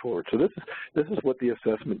order to get forward. So this is what the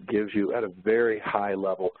assessment gives you at a very high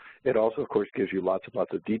level. It also, of course, gives you lots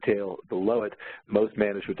of detail below it. Most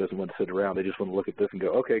management doesn't want to sit around. They just want to look at this and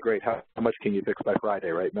go, okay, great, how much can you fix by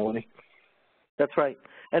Friday, right, Melanie? That's right.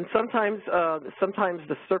 And sometimes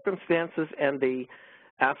the circumstances and the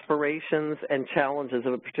aspirations and challenges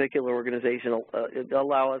of a particular organization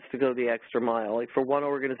allow us to go the extra mile. Like for one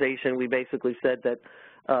organization, we basically said that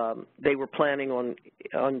they were planning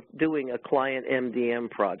on doing a client MDM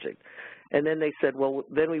project. And then they said, well,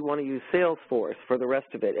 then we want to use Salesforce for the rest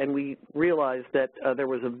of it. And we realized that there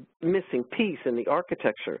was a missing piece in the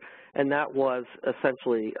architecture, and that was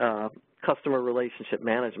essentially customer relationship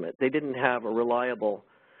management. They didn't have a reliable,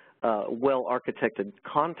 well-architected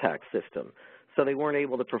contact system. So they weren't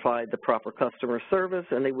able to provide the proper customer service,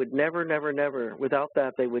 and they would never, without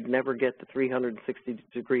that, they would never get the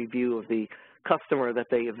 360-degree view of the customer that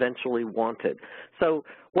they eventually wanted. So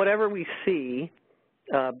whatever we see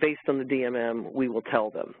based on the DMM, we will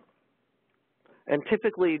tell them. And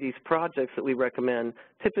typically, these projects that we recommend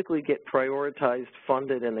typically get prioritized,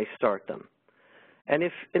 funded, and they start them. And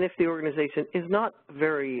if the organization is not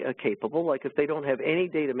very capable, like if they don't have any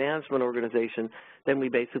data management organization, then we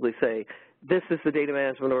basically say, this is the data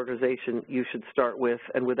management organization you should start with,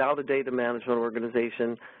 and without a data management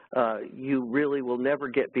organization, you really will never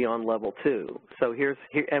get beyond level 2. So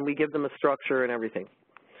and we give them a structure and everything,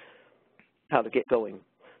 how to get going.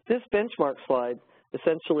 This benchmark slide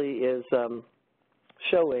essentially is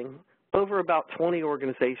showing over about 20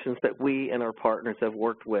 organizations that we and our partners have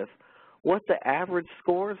worked with, what the average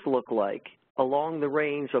scores look like along the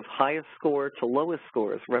range of highest score to lowest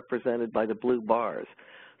scores represented by the blue bars.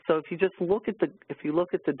 So if you just look at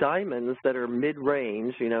the diamonds that are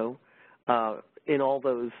mid-range, you know, in all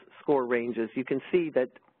those score ranges, you can see that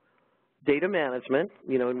data management,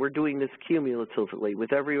 you know, and we're doing this cumulatively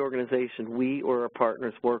with every organization we or our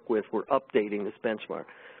partners work with, we're updating this benchmark.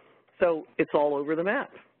 So it's all over the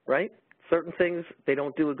map, right? Certain things they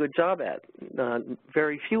don't do a good job at.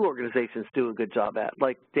 Very few organizations do a good job at,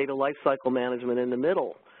 like data lifecycle management in the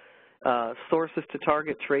middle. Sources to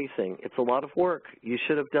target tracing. It's a lot of work. You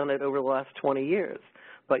should have done it over the last 20 years,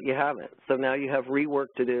 but you haven't. So now you have rework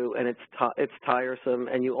to do, and it's tiresome,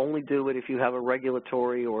 and you only do it if you have a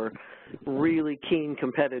regulatory or really keen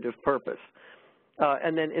competitive purpose.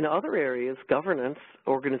 And then in other areas, governance,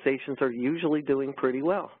 organizations are usually doing pretty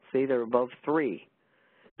well. See, they're above 3.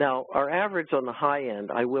 Now, our average on the high end,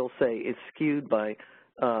 I will say, is skewed by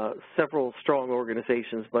several strong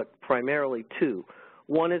organizations, but primarily 2.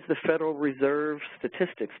 One is the Federal Reserve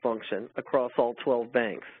statistics function across all 12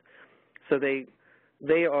 banks. So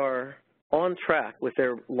they are on track with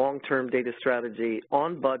their long-term data strategy,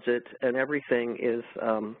 on budget, and everything is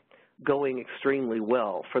going extremely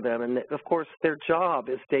well for them. And, of course, their job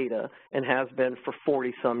is data and has been for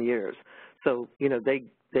 40-some years. So, you know, they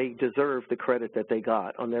deserve the credit that they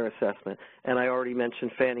got on their assessment. And I already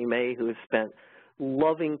mentioned Fannie Mae, who has spent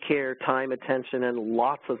loving care, time, attention, and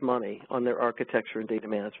lots of money on their architecture and data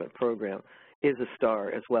management program, is a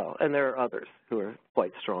star as well. And there are others who are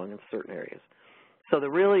quite strong in certain areas. So the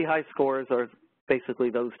really high scores are basically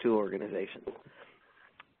those two organizations.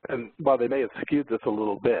 And while they may have skewed this a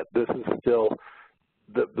little bit, this is still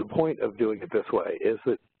the point of doing it this way is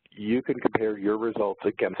that you can compare your results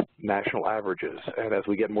against national averages. And as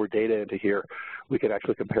we get more data into here, we can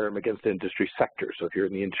actually compare them against industry sectors. So if you're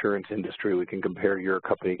in the insurance industry, we can compare your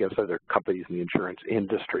company against other companies in the insurance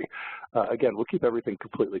industry. Again, we'll keep everything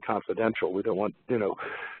completely confidential. We don't want, you know,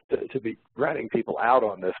 to be ratting people out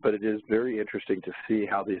on this, but it is very interesting to see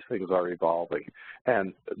how these things are evolving.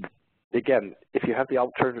 And again, if you have the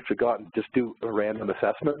alternative to go out and just do a random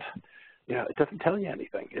assessment, you know, it doesn't tell you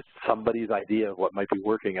anything. It's somebody's idea of what might be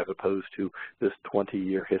working as opposed to this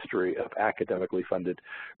 20-year history of academically funded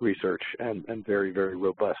research and very, very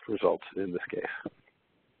robust results in this case.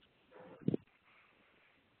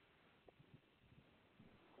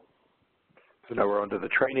 So now we're on to the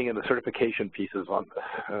training and the certification pieces on this.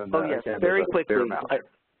 And, oh, yes, very quickly.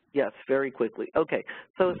 Yes, very quickly. Okay,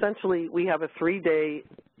 so essentially we have a three-day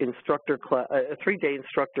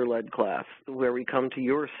instructor-led class where we come to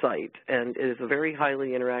your site, and it is a very highly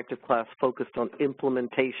interactive class focused on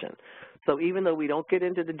implementation. So even though we don't get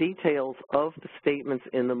into the details of the statements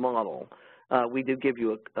in the model, we do give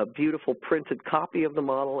you a beautiful printed copy of the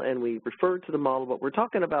model, and we refer to the model, but we're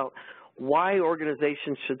talking about why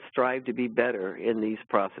organizations should strive to be better in these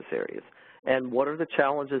process areas, and what are the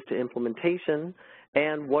challenges to implementation,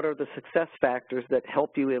 and what are the success factors that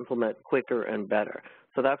help you implement quicker and better.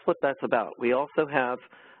 So that's what that's about. We also have,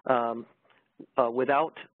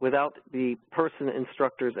 without the person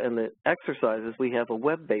instructors and the exercises, we have a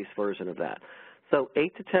web-based version of that. So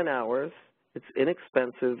 8 to 10 hours, it's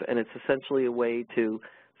inexpensive, and it's essentially a way to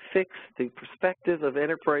fix the perspective of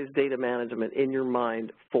enterprise data management in your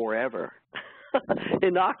mind forever.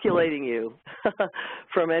 Inoculating you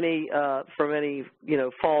from any you know,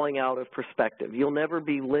 falling out of perspective. You'll never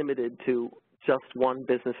be limited to just one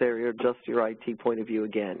business area or just your IT point of view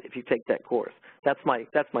again if you take that course. That's my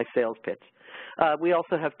sales pitch. We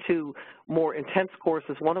also have two more intense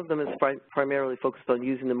courses. One of them is primarily focused on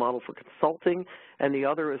using the model for consulting, and the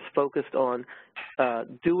other is focused on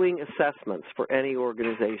doing assessments for any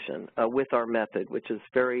organization with our method, which is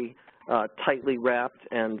very tightly wrapped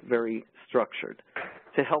and very structured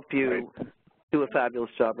to help you do a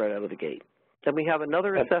fabulous job right out of the gate. And we have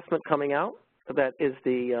another assessment coming out that is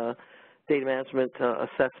the Data Management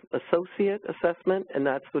Associate Assessment, and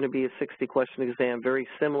that's going to be a 60-question exam, very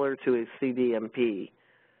similar to a CDMP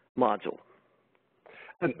module.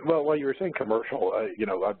 And, well, while you were saying commercial, you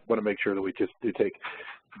know, I want to make sure that we just do take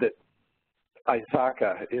that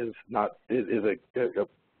ISACA is not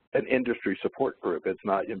an industry support group. It's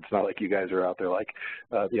not like you guys are out there like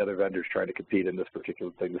the other vendors trying to compete in this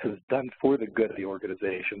particular thing. This is done for the good of the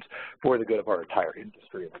organizations, for the good of our entire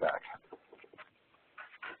industry, in fact.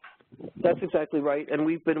 That's exactly right, and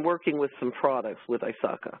we've been working with some products with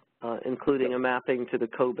ISACA, including a mapping to the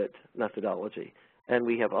COBIT methodology, and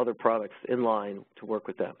we have other products in line to work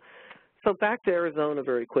with them. So back to Arizona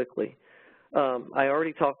very quickly. I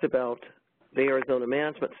already talked about the Arizona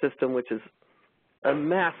Management System, which is a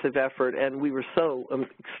massive effort, and we were so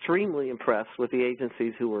extremely impressed with the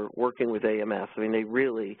agencies who were working with AMS. I mean, they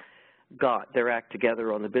really got their act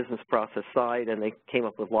together on the business process side, and they came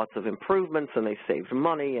up with lots of improvements, and they saved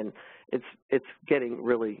money, and it's getting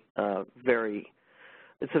really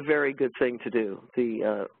it's a very good thing to do,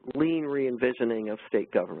 the lean re-envisioning of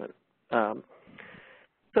state government.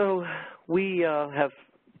 So we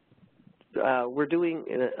we're doing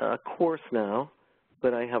a course now,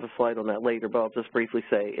 but I have a slide on that later, but I'll just briefly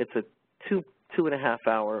say it's a two and a half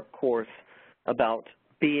hour course about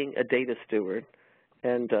being a data steward.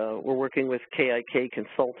 And we're working with KIK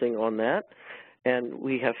Consulting on that. And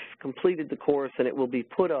we have completed the course, and it will be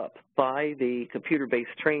put up by the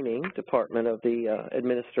Computer-Based Training Department of the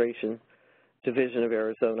Administration Division of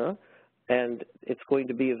Arizona, and it's going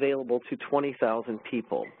to be available to 20,000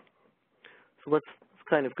 people. So let's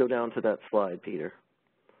kind of go down to that slide, Peter.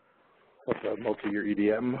 That's a multi-year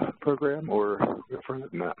EDM program, or further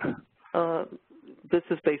than that? This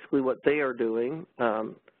is basically what they are doing.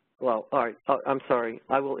 Well, all right, I'm sorry.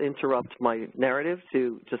 I will interrupt my narrative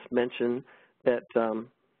to just mention that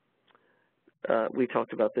we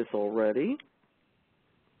talked about this already.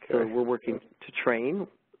 Okay. So we're working to train.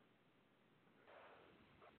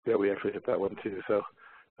 Yeah, we actually hit that one too. So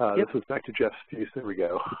This was back to Jeff's piece. There we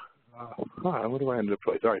go. What do I end up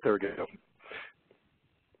with? All right, there we go.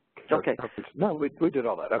 Okay. No, we did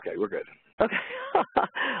all that. Okay, we're good. Okay.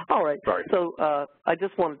 All right. Sorry. So I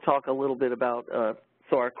just want to talk a little bit about,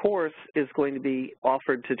 so our course is going to be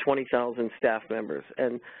offered to 20,000 staff members.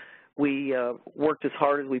 And we worked as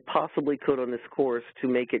hard as we possibly could on this course to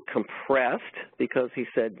make it compressed because he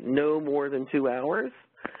said no more than 2 hours.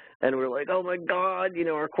 And we're like, oh, my God, you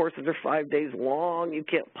know, our courses are 5 days long. You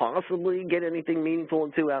can't possibly get anything meaningful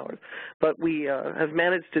in 2 hours. But we have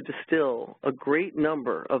managed to distill a great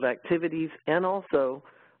number of activities and also,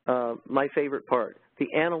 my favorite part,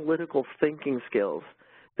 the analytical thinking skills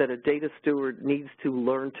that a data steward needs to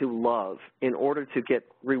learn to love in order to get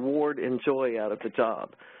reward and joy out of the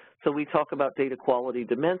job. So we talk about data quality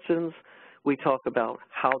dimensions. We talk about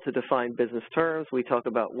how to define business terms. We talk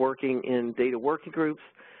about working in data working groups.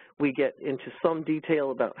 We get into some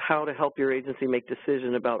detail about how to help your agency make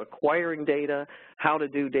decisions about acquiring data, how to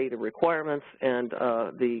do data requirements, and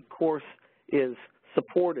the course is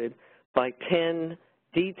supported by 10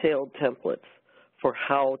 detailed templates for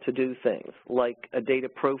how to do things, like a data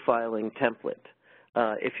profiling template.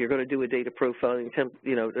 If you're going to do a data profiling,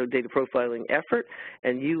 a data profiling effort,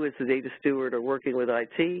 and you as the data steward are working with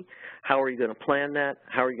IT, how are you going to plan that?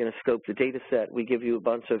 How are you going to scope the data set? We give you a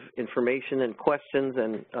bunch of information and questions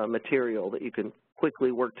and material that you can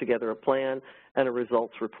quickly work together a plan and a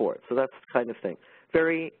results report. So that's the kind of thing.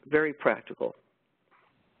 Very, very practical.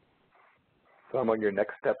 So I'm on your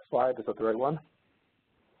next step slide. Is that the right one?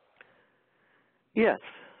 Yes.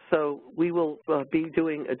 So we will be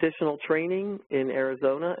doing additional training in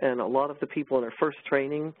Arizona, and a lot of the people in our first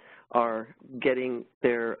training are getting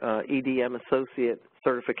their EDM associate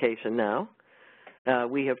certification now.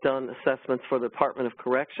 We have done assessments for the Department of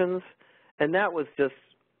Corrections, and that was just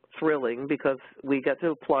thrilling because we got to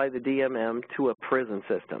apply the DMM to a prison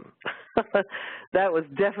system. That was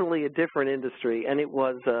definitely a different industry, and it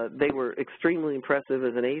was they were extremely impressive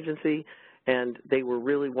as an agency, and they were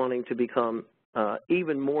really wanting to become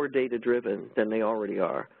even more data-driven than they already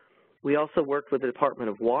are. We also worked with the Department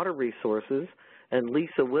of Water Resources, and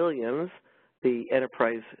Lisa Williams, the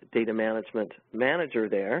Enterprise Data Management Manager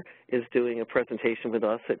there, is doing a presentation with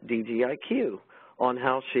us at DGIQ on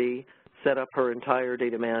how she set up her entire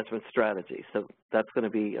data management strategy. So that's going to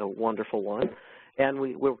be a wonderful one. And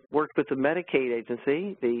we worked with the Medicaid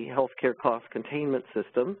agency, the Healthcare Cost Containment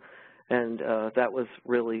System, and that was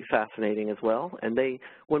really fascinating as well. And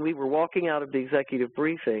when we were walking out of the executive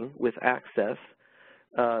briefing with Access,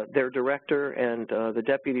 their director and the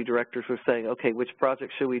deputy directors were saying, okay, which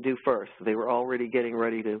project should we do first? They were already getting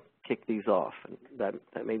ready to kick these off, and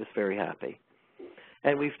that made us very happy.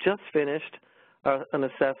 And we've just finished an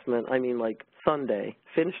assessment, like Sunday,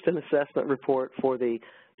 finished an assessment report for the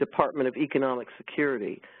Department of Economic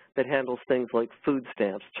Security that handles things like food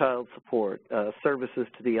stamps, child support, services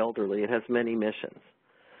to the elderly. It has many missions.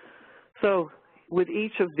 So with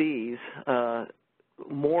each of these,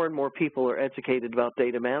 more and more people are educated about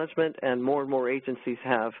data management, and more agencies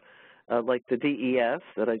have, like the DES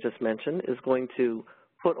that I just mentioned, is going to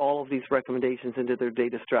put all of these recommendations into their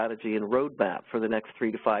data strategy and roadmap for the next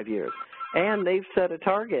 3 to 5 years. And they've set a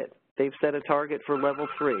target. They've set a target for level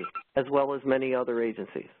 3, as well as many other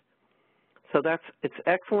agencies. So it's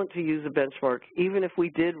excellent to use a benchmark. Even if we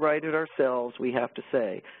did write it ourselves, we have to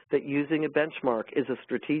say that using a benchmark is a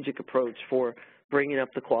strategic approach for bringing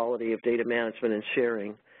up the quality of data management and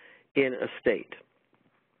sharing in a state.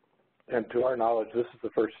 And to our knowledge, this is the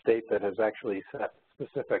first state that has actually set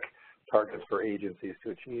specific targets for agencies to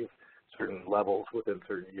achieve certain levels within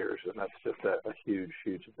certain years, and that's just a huge,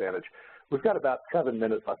 huge advantage. We've got about 7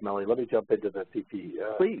 minutes left, Melanie. Let me jump into the CP.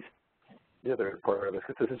 Please. The other part of this,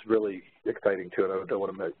 because this is really exciting too, and I don't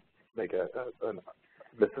want to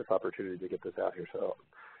miss this opportunity to get this out here. So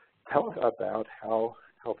tell us about how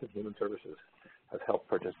Health and Human Services has helped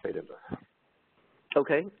participate in this.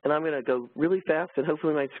 Okay, and I'm going to go really fast, and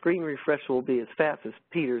hopefully my screen refresh will be as fast as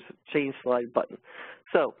Peter's change slide button.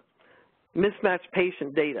 So mismatched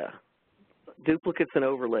patient data, duplicates and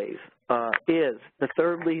overlays, is the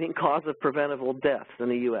 3rd leading cause of preventable deaths in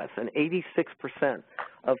the U.S., and 86%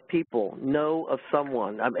 of people know of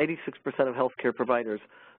someone, 86% of healthcare providers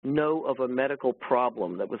know of a medical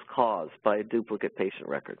problem that was caused by a duplicate patient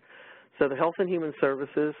record. So the Health and Human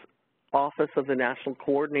Services Office of the National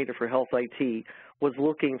Coordinator for Health IT was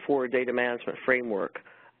looking for a data management framework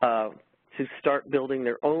to start building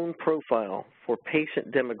their own profile for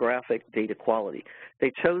patient demographic data quality.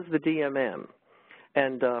 They chose the DMM.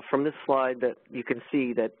 And from this slide that you can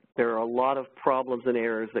see that there are a lot of problems and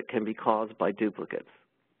errors that can be caused by duplicates.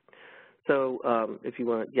 So if you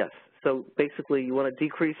want to, yes, So basically, you want to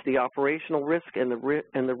decrease the operational risk and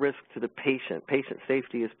the risk to the patient. Patient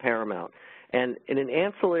safety is paramount. And in an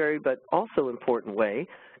ancillary but also important way,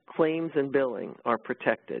 claims and billing are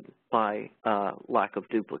protected by lack of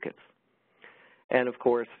duplicates. And of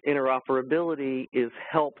course, interoperability is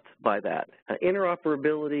helped by that.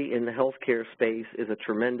 Interoperability in the healthcare space is a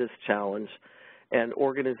tremendous challenge, and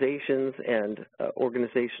organizations and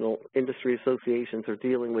organizational industry associations are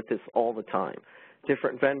dealing with this all the time.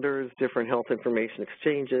 Different vendors, different health information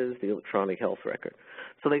exchanges, the electronic health record.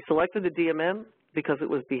 So they selected the DMM because it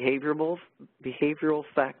was behavioral,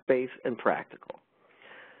 fact-based, and practical.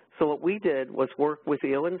 So what we did was work with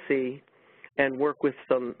the ONC and work with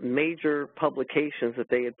some major publications that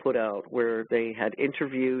they had put out where they had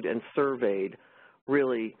interviewed and surveyed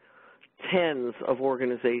really tens of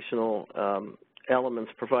organizational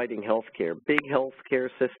elements providing healthcare, big healthcare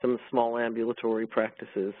systems, small ambulatory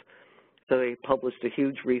practices. So they published a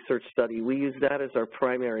huge research study. We used that as our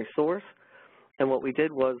primary source, and what we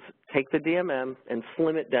did was take the DMM and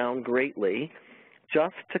slim it down greatly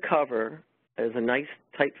just to cover, as a nice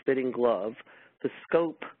tight-fitting glove, the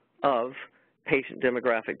scope of patient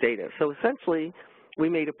demographic data. So essentially, we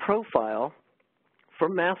made a profile for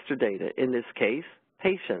master data, in this case,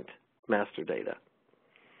 patient master data.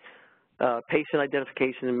 Patient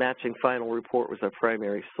identification and matching final report was our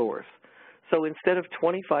primary source. So instead of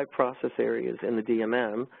 25 process areas in the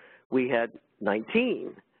DMM, we had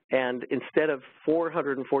 19. And instead of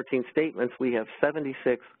 414 statements, we have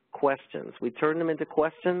 76 questions. We turned them into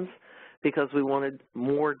questions because we wanted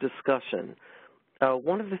more discussion.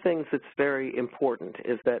 One of the things that's very important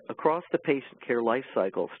is that across the patient care life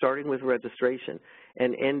cycle, starting with registration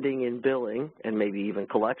and ending in billing and maybe even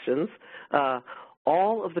collections,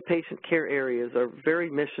 all of the patient care areas are very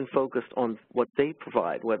mission-focused on what they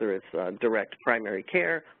provide, whether it's direct primary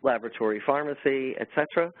care, laboratory pharmacy, et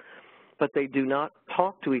cetera, but they do not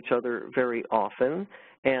talk to each other very often,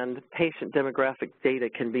 and patient demographic data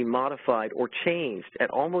can be modified or changed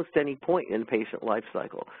at almost any point in the patient life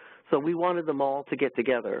cycle. So we wanted them all to get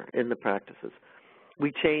together in the practices.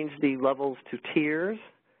 We changed the levels to tiers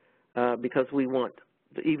because we want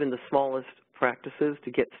even the smallest practices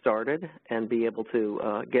to get started and be able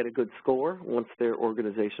to get a good score once they're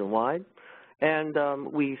organization-wide.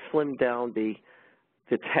 And we slimmed down the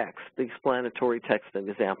text, the explanatory text and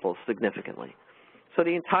examples significantly. So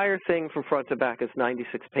the entire thing from front to back is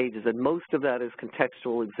 96 pages, and most of that is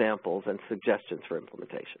contextual examples and suggestions for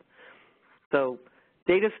implementation. So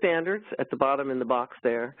data standards at the bottom in the box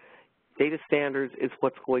there, data standards is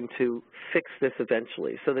what's going to fix this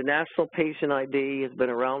eventually. So the National Patient ID has been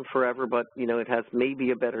around forever, but it has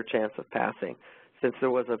maybe a better chance of passing since there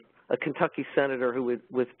was a Kentucky senator who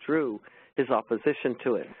withdrew his opposition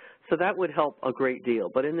to it. So that would help a great deal.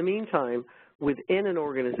 But in the meantime, within an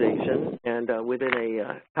organization and within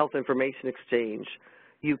a health information exchange,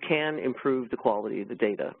 you can improve the quality of the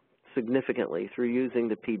data significantly through using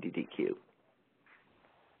the PDDQ.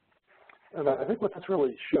 And I think what this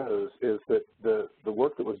really shows is that the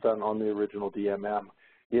work that was done on the original DMM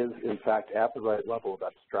is, in fact, at the right level of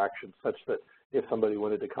abstraction, such that if somebody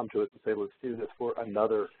wanted to come to us and say, let's do this for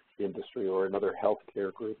another industry or another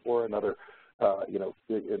healthcare group or another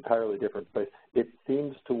entirely different place, it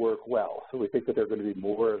seems to work well. So we think that there are going to be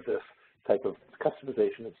more of this type of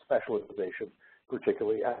customization and specialization,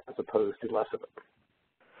 particularly as opposed to less of it.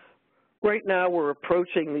 Right now, we're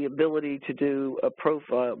approaching the ability to do a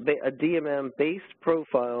profile, a DMM-based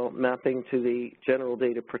profile mapping to the General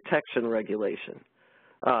Data Protection Regulation.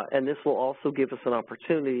 And this will also give us an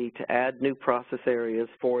opportunity to add new process areas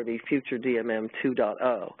for the future DMM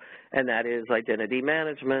 2.0, and that is identity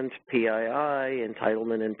management, PII,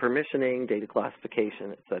 entitlement and permissioning, data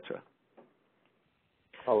classification, et cetera.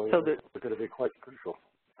 Oh, so they're going to be quite crucial.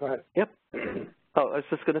 Go ahead. Yep. Oh, I was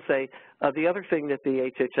just going to say, the other thing that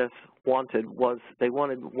the HHS wanted was they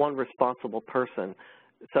wanted one responsible person.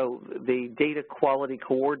 So the data quality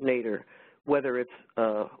coordinator, whether it's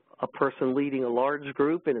a person leading a large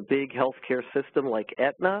group in a big healthcare system like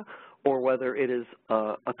Aetna, or whether it is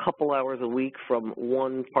a couple hours a week from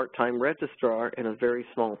one part-time registrar in a very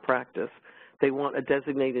small practice, they want a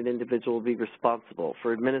designated individual to be responsible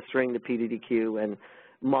for administering the PDDQ and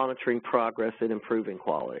monitoring progress and improving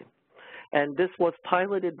quality. And this was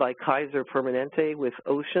piloted by Kaiser Permanente with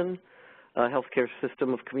Ocean, a healthcare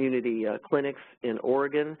system of community clinics in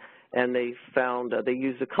Oregon, and they found they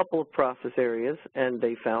used a couple of process areas, and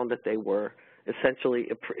they found that they were essentially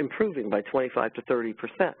improving by 25 to 30%.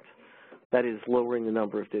 That is lowering the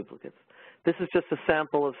number of duplicates. This is just a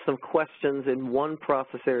sample of some questions in one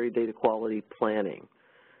process area data quality planning.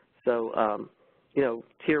 So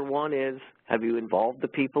tier 1 is, have you involved the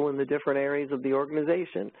people in the different areas of the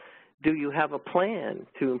organization? Do you have a plan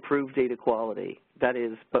to improve data quality? That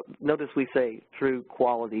is, but notice we say through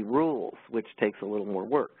quality rules, which takes a little more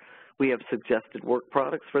work. We have suggested work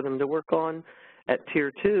products for them to work on. At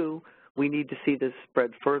tier 2, we need to see this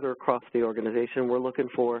spread further across the organization. We're looking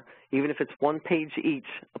for, even if it's one page each,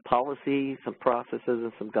 a policy, some processes,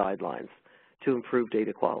 and some guidelines to improve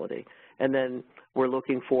data quality. And then we're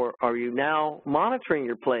looking for, are you now monitoring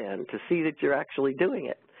your plan to see that you're actually doing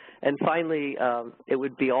it? And finally, it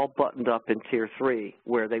would be all buttoned up in tier 3,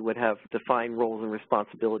 where they would have defined roles and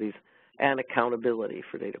responsibilities and accountability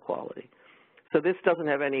for data quality. So this doesn't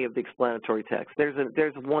have any of the explanatory text.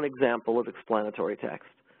 There's one example of explanatory text.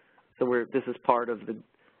 So this is part of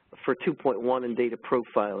for 2.1 in data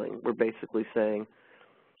profiling, we're basically saying,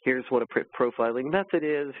 here's what a profiling method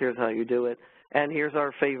is, here's how you do it, and here's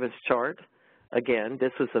our favorites chart. Again,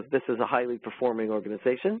 this is a highly performing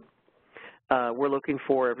organization. We're looking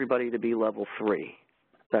for everybody to be level 3.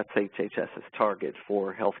 That's HHS's target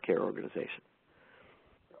for healthcare organizations.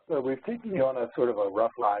 So we've taken you on a sort of a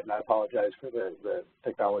rough ride, and I apologize for the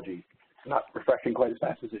technology. It's not refreshing quite as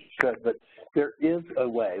fast as it should, but there is a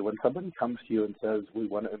way when somebody comes to you and says, we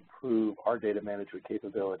want to improve our data management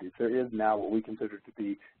capabilities, there is now what we consider to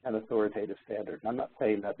be an authoritative standard. And I'm not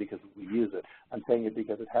saying that because we use it. I'm saying it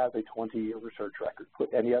because it has a 20-year research record.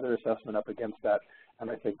 Put any other assessment up against that,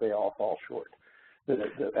 and I think they all fall short.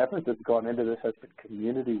 The effort that's gone into this has been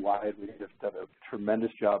community-wide. We have done a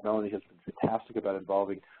tremendous job. Melanie has been fantastic about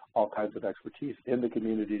involving all kinds of expertise in the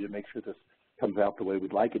community to make sure this comes out the way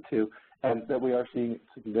we'd like it to, and that we are seeing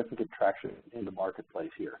significant traction in the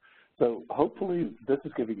marketplace here. So hopefully this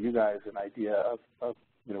is giving you guys an idea of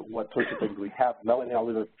what sorts of things we have. Melanie, I'll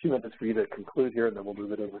leave a few minutes for you to conclude here, and then we'll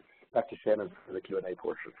move it over back to Shannon for the Q&A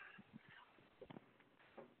portion.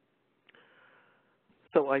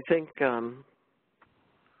 So I think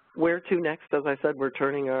where to next? As I said, we're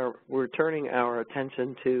turning our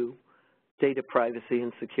attention to data privacy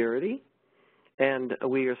and security. And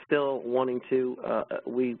we are still wanting to,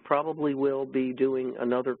 we probably will be doing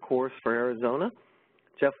another course for Arizona.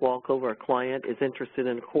 Jeff Walkova, our client, is interested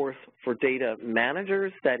in a course for data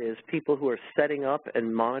managers, that is people who are setting up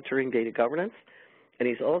and monitoring data governance. And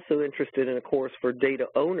he's also interested in a course for data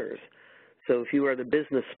owners. So if you are the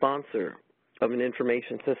business sponsor of an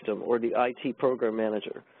information system or the IT program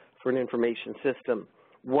manager for an information system,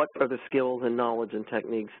 what are the skills and knowledge and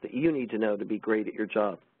techniques that you need to know to be great at your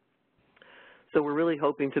job? So we're really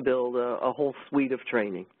hoping to build a whole suite of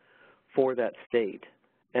training for that state.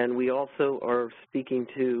 And we also are speaking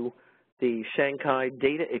to the Shanghai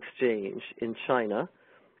Data Exchange in China.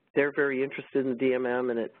 They're very interested in the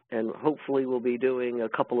DMM, and hopefully we'll be doing a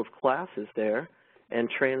couple of classes there and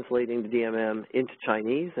translating the DMM into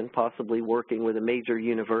Chinese and possibly working with a major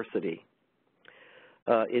university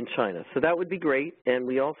in China. So that would be great. And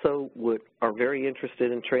we also are very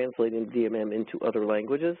interested in translating the DMM into other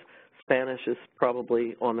languages. Spanish is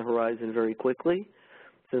probably on the horizon very quickly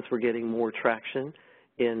since we're getting more traction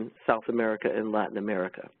in South America and Latin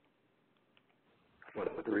America. One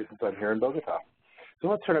of the reasons I'm here in Bogota. So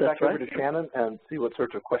let's turn it back over to Shannon and see what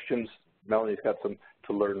sorts of questions. Melanie's got some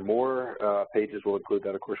to learn more pages. We'll include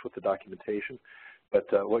that, of course, with the documentation. But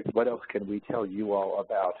what else can we tell you all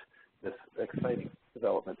about this exciting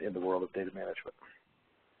development in the world of data management?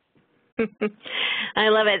 I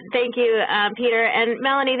love it. Thank you, Peter. And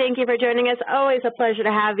Melanie, thank you for joining us. Always a pleasure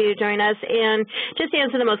to have you join us. And just to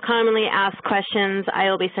answer the most commonly asked questions,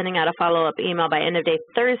 I will be sending out a follow-up email by end of day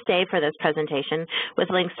Thursday for this presentation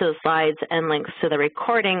with links to the slides and links to the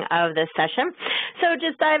recording of this session. So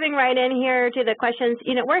just diving right in here to the questions,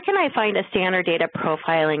 where can I find a standard data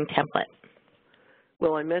profiling template?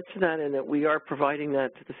 Well, I mentioned that in that we are providing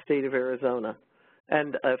that to the state of Arizona.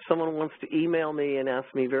 And if someone wants to email me and ask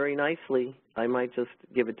me very nicely, I might just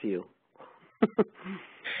give it to you.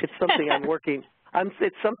 It's something I'm working.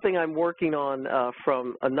 It's something I'm working on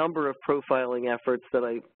from a number of profiling efforts that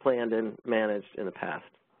I planned and managed in the past.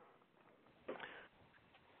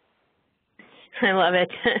 I love it.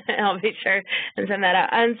 I'll be sure and send that out.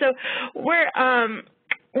 And so,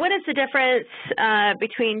 what is the difference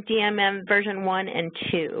between DMM version 1 and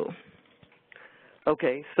 2?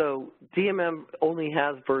 Okay, so DMM only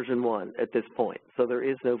has version 1 at this point, so there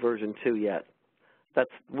is no version 2 yet.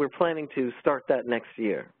 We're planning to start that next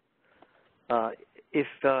year. So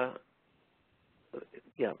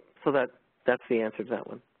that's the answer to that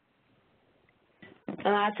one.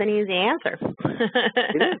 Well, that's an easy answer.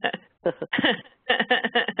 It is.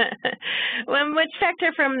 Which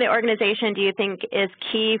factor from the organization do you think is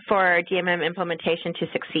key for DMM implementation to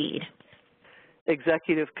succeed?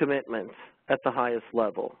 Executive commitments. at the highest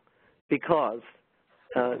level, because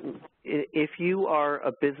if you are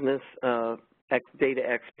a business data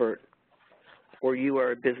expert, or you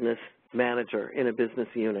are a business manager in a business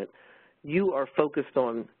unit, you are focused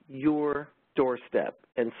on your doorstep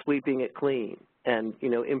and sweeping it clean and,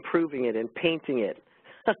 improving it and painting it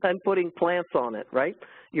and putting plants on it, right?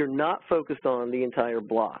 You're not focused on the entire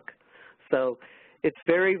block. So it's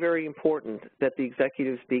very, very important that the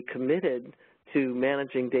executives be committed to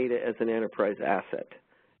managing data as an enterprise asset.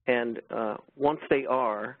 And once they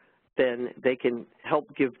are, then they can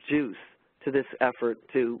help give juice to this effort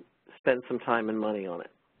to spend some time and money on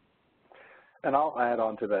it. And I'll add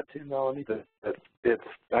on to that too, Melanie, that it's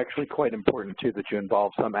actually quite important too that you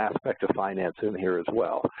involve some aspect of finance in here as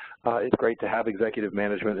well. It's great to have executive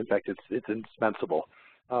management. In fact, it's indispensable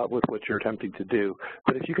with what you're attempting to do.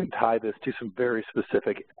 But if you can tie this to some very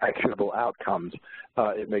specific actionable outcomes,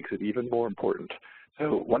 it makes it even more important.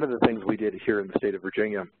 So one of the things we did here in the state of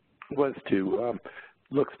Virginia was to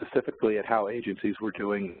look specifically at how agencies were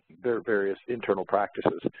doing their various internal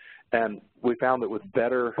practices. And we found that with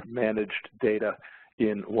better managed data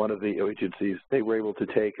in one of the agencies, they were able to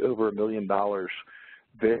take over $1 million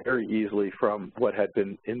very easily from what had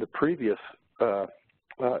been in the previous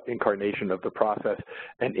incarnation of the process,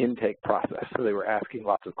 an intake process. So they were asking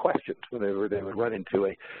lots of questions when they would run into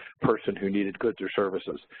a person who needed goods or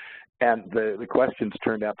services. And the questions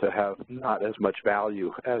turned out to have not as much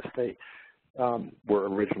value as they were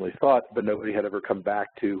originally thought, but nobody had ever come back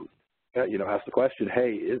to ask the question,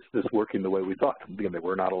 hey, is this working the way we thought? Again, they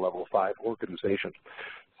were not a level 5 organization.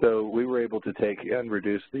 So we were able to take and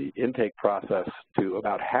reduce the intake process to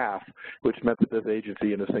about half, which meant that this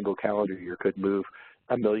agency in a single calendar year could move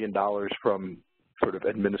 $1 million from sort of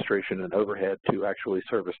administration and overhead to actually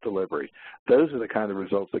service delivery. Those are the kind of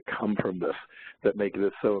results that come from this that make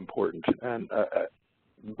this so important. And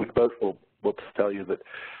we both will tell you that,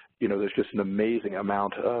 there's just an amazing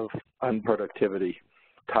amount of unproductivity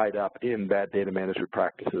tied up in bad data management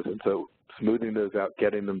practices. And so smoothing those out,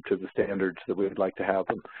 getting them to the standards that we would like to have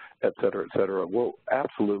them, et cetera, will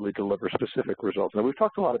absolutely deliver specific results. Now, we've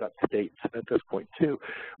talked a lot about states at this point, too.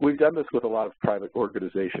 We've done this with a lot of private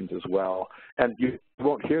organizations as well, and you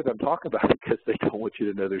won't hear them talk about it because they don't want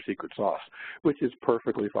you to know their secret sauce, which is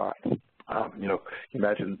perfectly fine.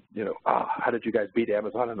 Imagine, how did you guys beat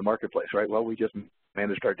Amazon in the marketplace, right? Well, we just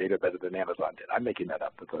managed our data better than Amazon did. I'm making that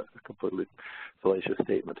up. It's a completely fallacious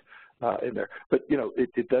statement in there. But,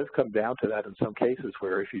 it does come down to that in some cases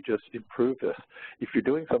where if you just improve this, if you're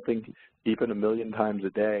doing something even 1 million times a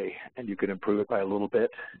day and you can improve it by a little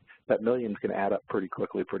bit, that millions can add up pretty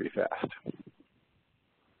quickly, pretty fast.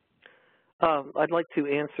 I'd like to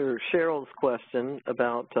answer Cheryl's question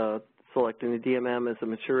about selecting the DMM as a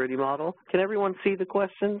maturity model. Can everyone see the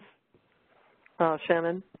questions,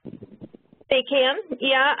 Shannon? They can,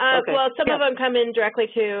 yeah. Okay. Well, some of them come in directly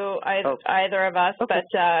to either of us, okay.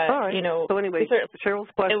 but, right. So anyway, Cheryl's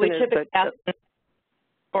question is that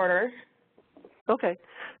order. Okay.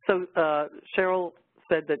 So Cheryl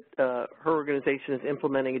said that her organization is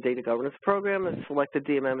implementing a data governance program and selected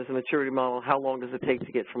DMM as a maturity model. How long does it take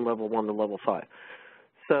to get from level 1 to level 5?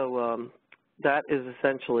 So that is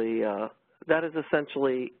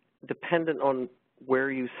essentially dependent on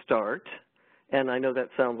where you start. And I know that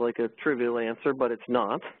sounds like a trivial answer, but it's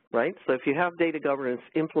not, right? So if you have data governance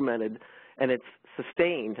implemented and it's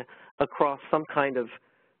sustained across some kind of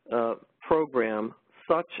program,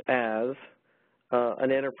 such as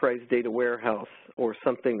an enterprise data warehouse or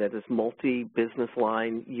something that is multi-business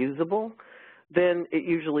line usable, then it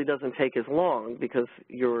usually doesn't take as long because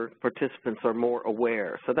your participants are more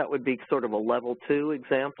aware. So that would be sort of a level 2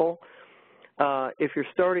 example. If you're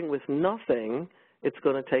starting with nothing, it's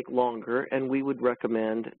going to take longer, and we would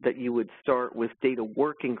recommend that you would start with data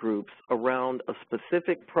working groups around a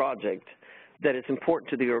specific project that is important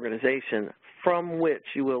to the organization, from which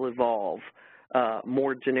you will evolve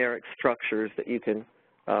more generic structures that you can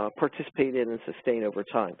participate in and sustain over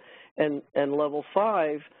time. And level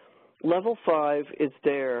 5 is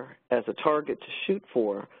there as a target to shoot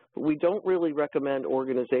for, but we don't really recommend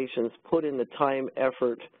organizations put in the time,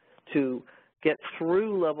 effort to get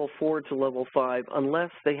through level 4 to level 5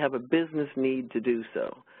 unless they have a business need to do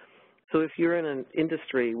so. So if you're in an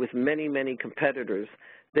industry with many, many competitors,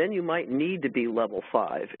 then you might need to be level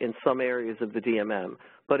 5 in some areas of the DMM.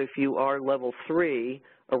 But if you are level 3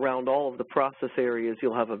 around all of the process areas,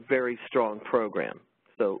 you'll have a very strong program.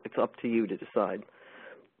 So it's up to you to decide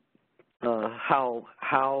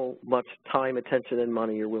how much time, attention, and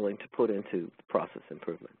money you're willing to put into process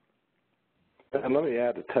improvement. And let me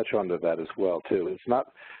add a touch onto that as well, too. It's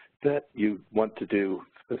not that you want to do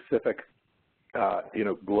specific,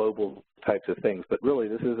 global types of things, but really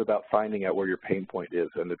this is about finding out where your pain point is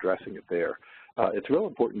and addressing it there. It's real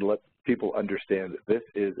important to let people understand that this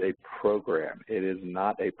is a program. It is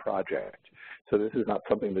not a project. So this is not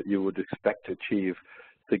something that you would expect to achieve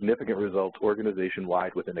significant results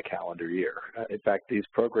organization-wide within a calendar year. In fact, these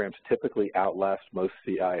programs typically outlast most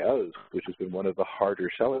CIOs, which has been one of the harder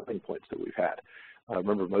selling points that we've had.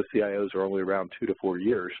 Remember, most CIOs are only around 2 to 4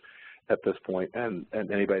 years at this point, and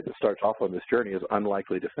anybody that starts off on this journey is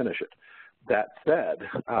unlikely to finish it. That said,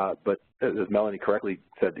 but as Melanie correctly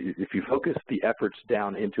said, if you focus the efforts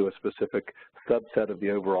down into a specific subset of the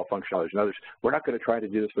overall functionality, in others, we're not going to try to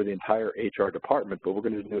do this for the entire HR department, but we're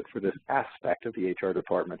going to do it for this aspect of the HR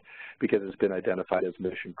department because it's been identified as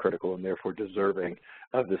mission critical and therefore deserving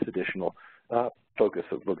of this additional focus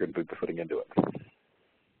that we're going to be putting into it.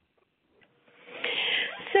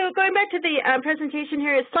 So going back to the presentation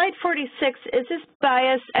here, slide 46, is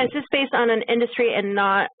this based on an industry and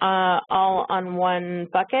not all on one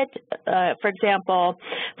bucket? For example,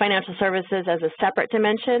 financial services as a separate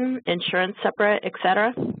dimension, insurance separate, et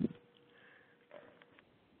cetera?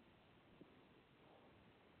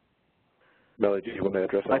 Melanie, do you want to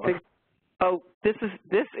address that one?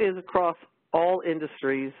 This is across all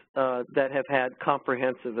industries that have had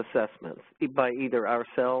comprehensive assessments by either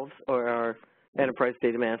ourselves or our enterprise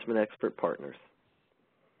data management expert partners.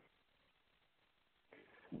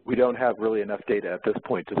 We don't have really enough data at this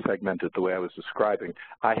point to segment it the way I was describing.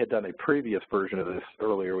 I had done a previous version of this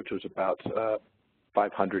earlier, which was about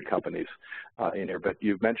 500 companies in here, but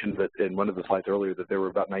you mentioned that in one of the slides earlier that there were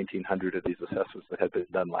about 1,900 of these assessments that had been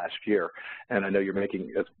done last year, and I know you're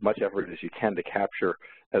making as much effort as you can to capture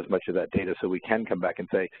as much of that data so we can come back and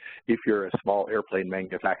say, if you're a small airplane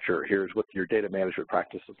manufacturer, here's what your data management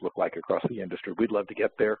practices look like across the industry. We'd love to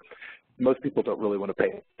get there. Most people don't really want to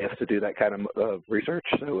pay us to do that kind of research,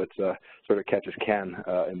 so it's sort of catch as can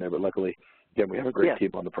in there, but luckily, again, we have a great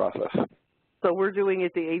team on the process. So we're doing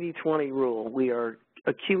it the 80-20 rule. We are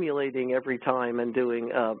accumulating every time and doing,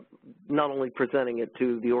 not only presenting it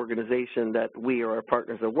to the organization that we or our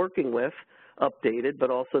partners are working with, updated,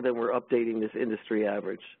 but also then we're updating this industry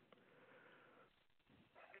average.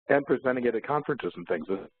 And presenting it at conferences and things.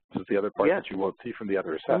 This is the other part that you won't see from the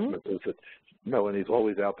other assessments is that Melanie's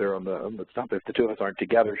always out there on the stump. If the two of us aren't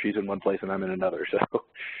together, she's in one place and I'm in another. So.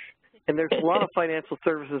 And there's a lot of financial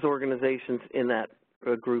services organizations in that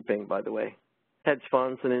grouping, by the way. Hedge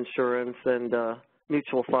funds and insurance and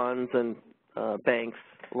mutual funds and banks,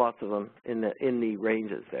 lots of them in the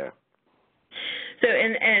ranges there. So,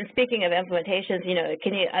 and speaking of implementations, you know,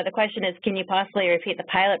 the question is, can you possibly repeat the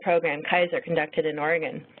pilot program Kaiser conducted in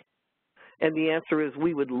Oregon? And the answer is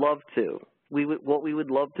we would love to. What we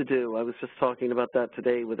would love to do, I was just talking about that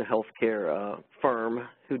today with a healthcare firm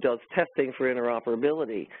who does testing for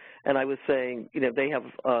interoperability, and I was saying, you know, they have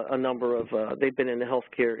a number of, they've been in the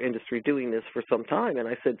healthcare industry doing this for some time, and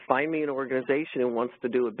I said, find me an organization who wants to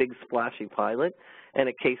do a big splashy pilot and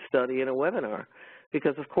a case study and a webinar.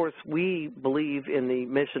 Because, of course, we believe in the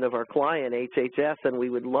mission of our client, HHS, and we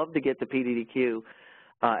would love to get the PDDQ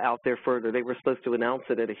out there further. They were supposed to announce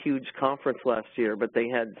it at a huge conference last year, but they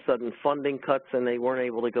had sudden funding cuts and they weren't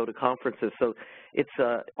able to go to conferences. So it's,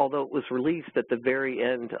 although it was released at the very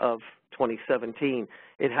end of 2017,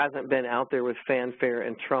 it hasn't been out there with fanfare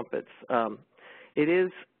and trumpets. It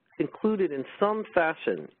is included in some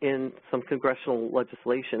fashion in some congressional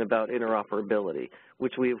legislation about interoperability,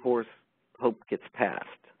 which we, of course, hope gets passed,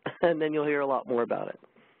 and then you'll hear a lot more about it.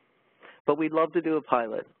 But we'd love to do a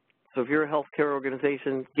pilot. So if you're a healthcare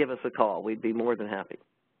organization, give us a call. We'd be more than happy.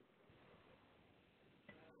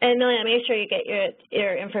 And Melanie, make sure you get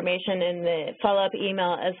your information in the follow-up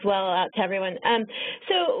email as well out to everyone.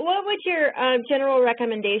 So what would your general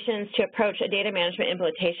recommendations to approach a data management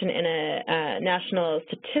implementation in a national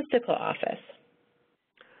statistical office?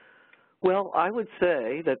 Well, I would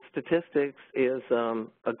say that statistics is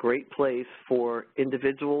a great place for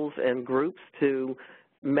individuals and groups to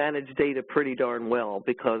manage data pretty darn well,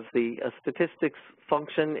 because the statistics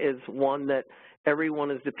function is one that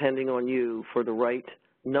everyone is depending on you for the right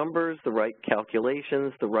numbers, the right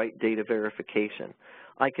calculations, the right data verification.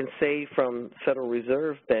 I can say from Federal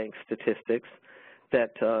Reserve Bank statistics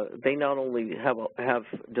that they not only have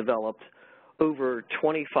developed over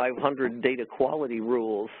 2,500 data quality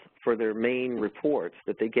rules for their main reports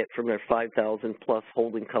that they get from their 5,000 plus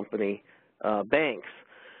holding company banks,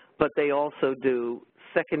 but they also do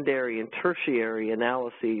secondary and tertiary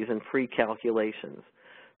analyses and pre-calculations.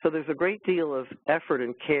 So there's a great deal of effort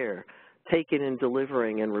and care taken in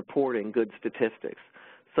delivering and reporting good statistics.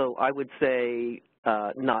 So I would say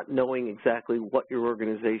not knowing exactly what your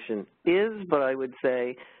organization is, but I would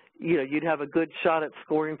say you'd have a good shot at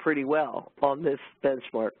scoring pretty well on this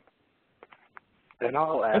benchmark. And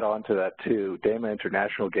I'll add on to that too. DAMA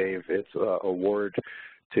International gave its award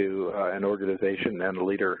to an organization and a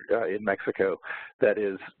leader in Mexico that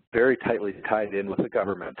is very tightly tied in with the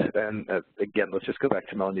government. And again, let's just go back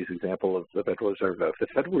to Melanie's example of the Federal Reserve. If the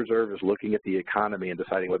Federal Reserve is looking at the economy and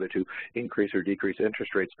deciding whether to increase or decrease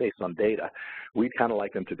interest rates based on data, we'd kind of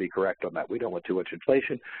like them to be correct on that. We don't want too much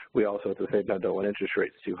inflation. We also, at the same time, don't want interest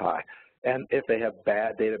rates too high. And if they have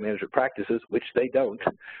bad data management practices, which they don't,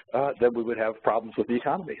 then we would have problems with the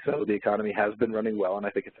economy. So the economy has been running well, and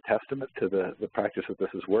I think it's a testament to the practice that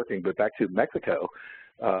this is working. But back to Mexico,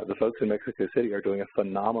 the folks in Mexico City are doing a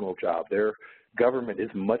phenomenal job. Their government is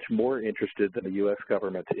much more interested than the U.S.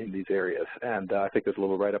 government in these areas. And I think there's a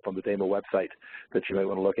little write-up on the DAMA website that you might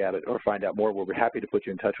want to look at it or find out more. We'll be happy to put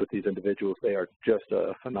you in touch with these individuals. They are just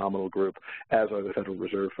a phenomenal group, as are the Federal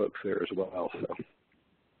Reserve folks there as well. So.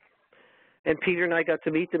 And Peter and I got to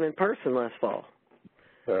meet them in person last fall.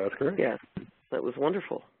 That's great. Yes, that was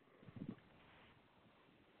wonderful.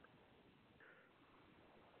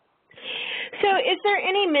 So is there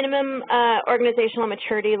any minimum organizational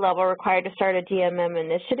maturity level required to start a DMM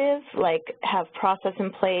initiative, like have process in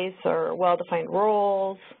place or well-defined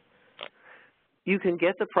roles? You can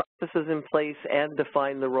get the processes in place and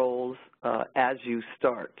define the roles as you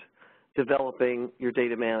start developing your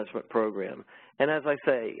data management program. And as I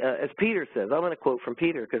say, as Peter says, I'm going to quote from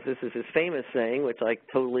Peter because this is his famous saying, which I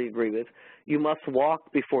totally agree with, you must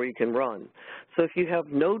walk before you can run. So if you have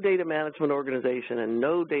no data management organization and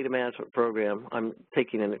no data management program, I'm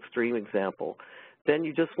taking an extreme example, then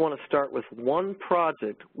you just want to start with one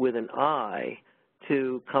project with an eye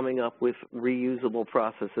to coming up with reusable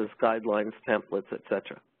processes, guidelines, templates, et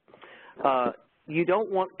cetera. You don't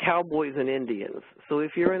want cowboys and Indians. So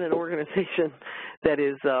if you're in an organization that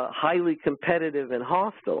is highly competitive and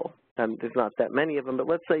hostile, and there's not that many of them, but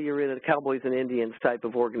let's say you're in a cowboys and Indians type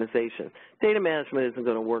of organization, data management isn't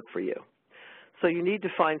going to work for you. So you need to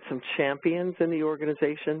find some champions in the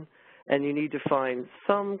organization, and you need to find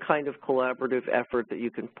some kind of collaborative effort that you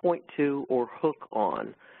can point to or hook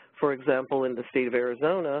on. For example, in the state of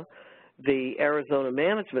Arizona, the Arizona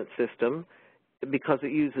management system, because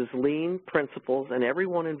it uses lean principles and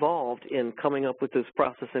everyone involved in coming up with those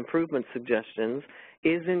process improvement suggestions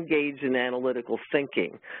is engaged in analytical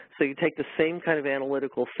thinking. So you take the same kind of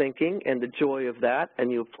analytical thinking and the joy of that and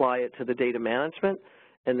you apply it to the data management,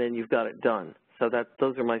 and then you've got it done. So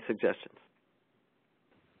those are my suggestions.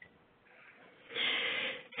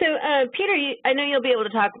 So, Peter, I know you'll be able to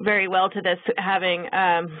talk very well to this, having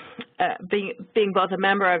being both a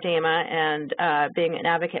member of DAMA and being an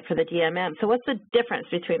advocate for the DMM. So what's the difference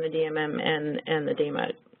between the DMM and the DAMA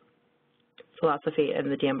philosophy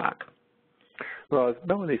and the DMBOK? Well, as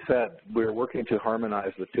Melanie said, we're working to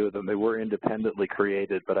harmonize the two of them. They were independently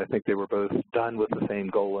created, but I think they were both done with the same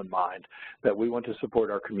goal in mind, that we want to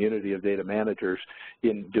support our community of data managers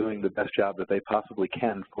in doing the best job that they possibly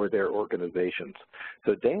can for their organizations.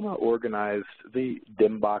 So DAMA organized the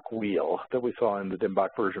DMBOK wheel that we saw in the DMBOK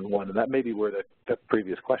version 1, and that may be where the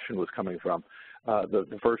previous question was coming from.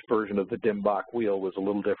 The first version of the DMBOK wheel was a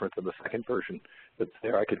little different than the second version that's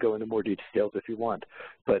there. I could go into more details if you want,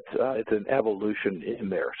 but it's an evolution in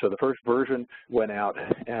there. So the first version went out,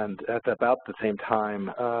 and at about the same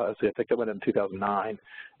time, so I think that went in 2009.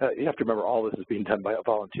 You have to remember all this is being done by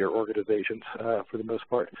volunteer organizations for the most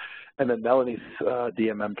part. And then Melanie's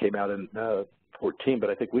DMM came out in 14, but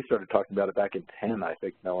I think we started talking about it back in 10, I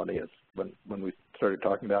think, Melanie, is when we started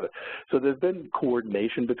talking about it. So there's been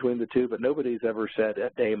coordination between the two, but nobody's ever said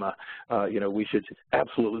at DAMA, we should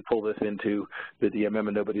absolutely pull this into the DMM,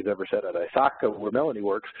 and nobody's ever said at ISACA, where Melanie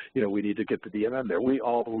works, we need to get the DMM there. We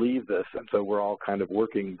all believe this, and so we're all kind of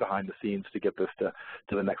working behind the scenes to get this to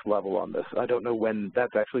the next level on this. I don't know when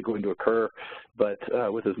that's actually going to occur, but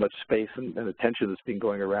with as much space and attention that's been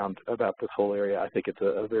going around about this whole area, I think it's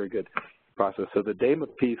a very good process. So the DAMA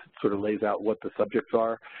piece sort of lays out what the subjects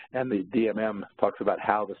are, and the DMM talks about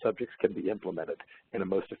how the subjects can be implemented in a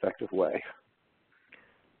most effective way.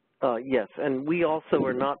 Yes, and we also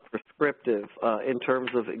are not prescriptive in terms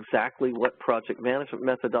of exactly what project management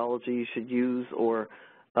methodology you should use, or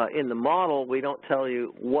in the model, we don't tell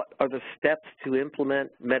you what are the steps to implement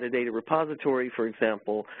metadata repository, for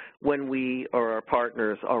example. When we or our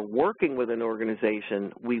partners are working with an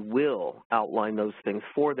organization, we will outline those things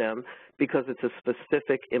for them because it's a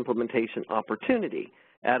specific implementation opportunity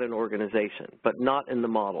at an organization, but not in the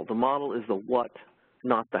model. The model is the what,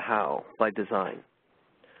 not the how, by design.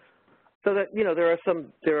 So that,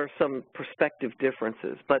 there are some perspective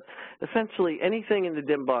differences, but essentially anything in the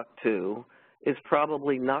DMBOK 2 is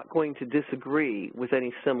probably not going to disagree with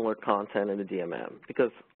any similar content in the DMM,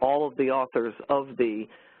 because all of the authors of the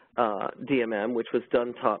DMM, which was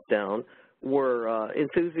done top-down, were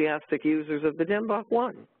enthusiastic users of the DMBOK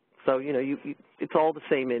 1. So, you know, it's all the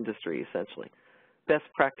same industry, essentially. Best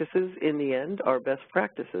practices, in the end, are best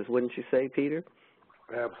practices, wouldn't you say, Peter?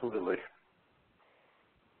 Absolutely.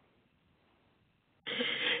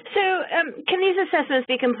 So can these assessments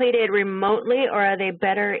be completed remotely, or are they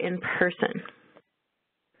better in person?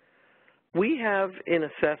 We have, in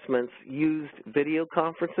assessments, used video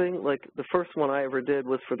conferencing. Like the first one I ever did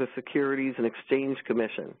was for the Securities and Exchange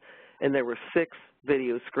Commission, and there were 6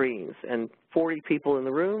 video screens and 40 people in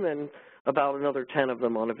the room and about another 10 of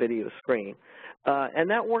them on a video screen. And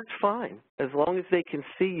that worked fine. As long as they can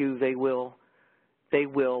see you, they will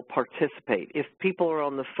participate. If people are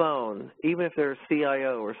on the phone, even if they're a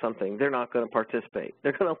CIO or something, they're not going to participate.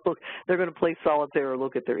 They're going to play solitaire or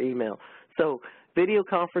look at their email. So video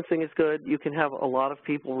conferencing is good. You can have a lot of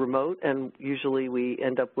people remote, and usually we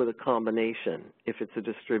end up with a combination if it's a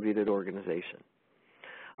distributed organization.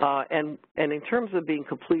 And in terms of being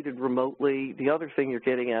completed remotely, the other thing you're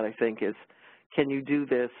getting at, I think, is can you do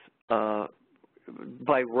this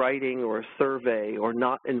by writing or a survey or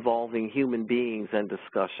not involving human beings and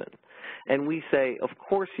discussion? And we say, of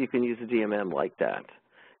course you can use a DMM like that.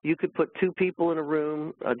 You could put 2 people in a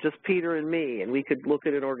room, just Peter and me, and we could look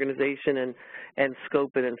at an organization and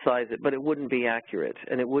scope it and size it, but it wouldn't be accurate,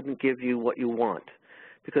 and it wouldn't give you what you want.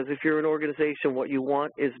 Because if you're an organization, what you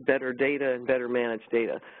want is better data and better managed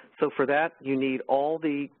data. So for that, you need all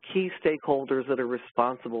the key stakeholders that are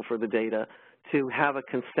responsible for the data to have a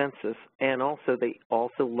consensus, and also they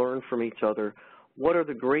also learn from each other what are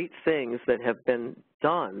the great things that have been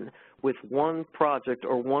done with one project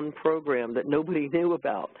or one program that nobody knew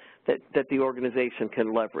about that the organization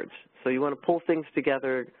can leverage. So you want to pull things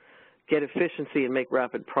together, get efficiency, and make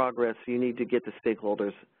rapid progress. You need to get the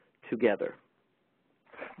stakeholders together.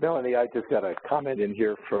 Melanie, I just got a comment in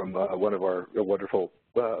here from one of our wonderful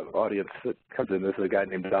audience that comes in. This is a guy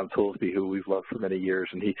named Don Soulsby, who we've loved for many years,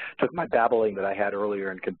 and he took my babbling that I had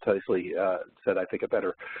earlier and concisely said, I think, a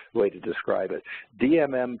better way to describe it.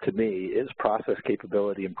 DMM, to me, is process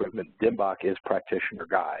capability improvement. DMBOK is practitioner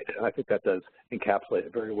guide, and I think that does encapsulate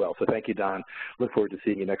it very well. So thank you, Don. Look forward to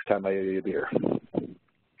seeing you next time I owe you a beer.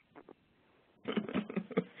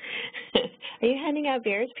 Are you handing out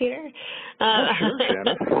beers, Peter? Oh, sure,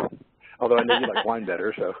 Shannon. Although I know you like wine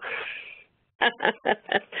better, so.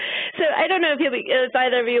 So I don't know if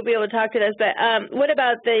either of you will be able to talk to this, but what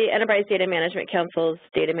about the Enterprise Data Management Council's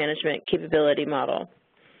data management capability model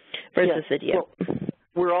versus the DM? Well,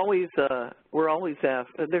 we're always asked.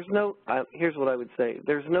 There's no. Here's what I would say.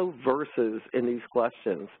 There's no verses in these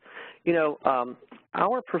questions. You know,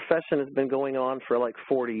 our profession has been going on for like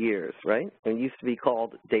 40 years, right? It used to be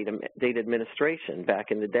called data administration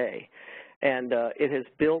back in the day, and it has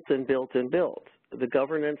built and built and built. The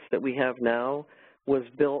governance that we have now was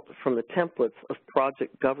built from the templates of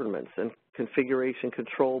project governments and configuration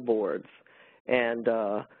control boards and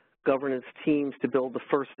governance teams to build the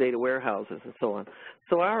first data warehouses and so on.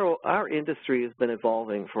 So our industry has been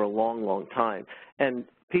evolving for a long, long time. And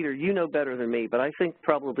Peter, you know better than me, but I think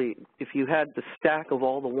probably if you had the stack of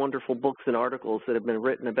all the wonderful books and articles that have been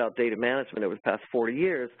written about data management over the past 40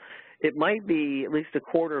 years, it might be at least a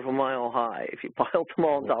quarter of a mile high if you piled them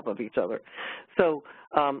all on top of each other. So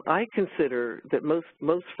I consider that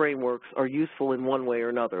most frameworks are useful in one way or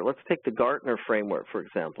another. Let's take the Gartner framework, for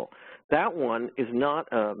example. That one is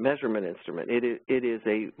not a measurement instrument. It is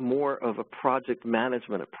a more of a project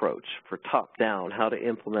management approach for top-down, how to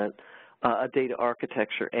implement a data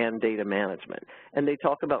architecture and data management. And they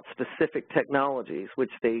talk about specific technologies,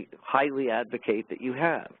 which they highly advocate that you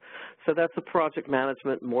have. So that's a project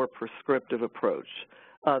management, more prescriptive approach.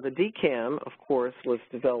 The DCAM, of course, was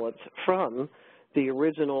developed from the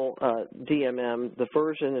original DMM, the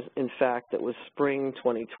version, in fact, that was spring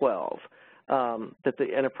 2012, that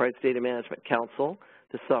the Enterprise Data Management Council,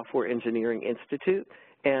 the Software Engineering Institute,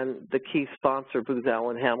 and the key sponsor, Booz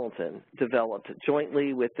Allen Hamilton, developed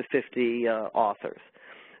jointly with the 50 authors.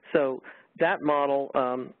 So that model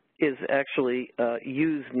is actually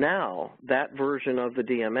used now. That version of the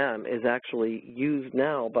DMM is actually used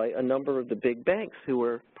now by a number of the big banks who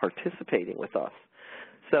are participating with us.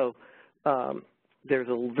 So there's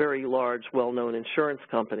a very large, well-known insurance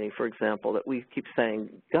company, for example, that we keep saying,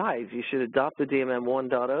 guys, you should adopt the DMM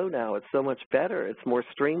 1.0 now. It's so much better. It's more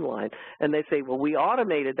streamlined. And they say, well, we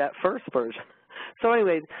automated that first version. So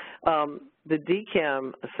anyway, the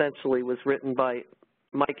DCAM essentially was written by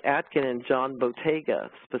Mike Atkin and John Bottega,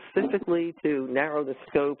 specifically to narrow the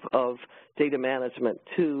scope of data management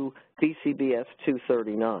to BCBS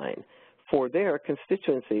 239 for their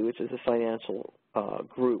constituency, which is a financial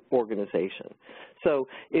group organization. So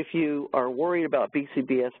if you are worried about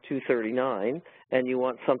BCBS 239 and you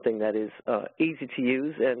want something that is easy to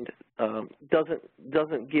use and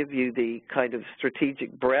doesn't give you the kind of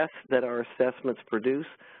strategic breadth that our assessments produce,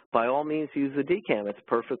 by all means use the DCAM. It's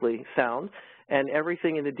perfectly sound, and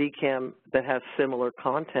everything in the DCAM that has similar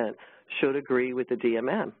content should agree with the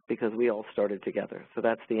DMM because we all started together. So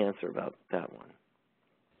that's the answer about that one.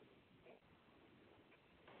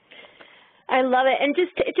 I love it. And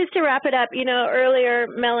just to wrap it up, you know, earlier,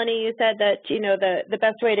 Melanie, you said that, you know, the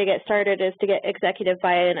best way to get started is to get executive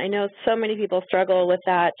buy-in. I know so many people struggle with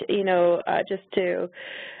that, you know, just to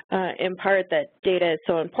impart that data is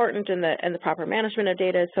so important and the proper management of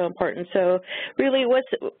data is so important. So really,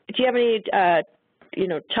 do you have any, you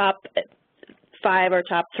know, top 5 or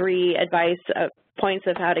top 3 advice points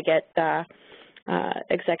of how to get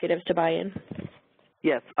executives to buy in?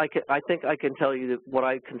 Yes, I think I can tell you that what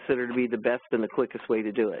I consider to be the best and the quickest way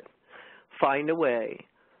to do it. Find a way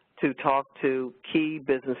to talk to key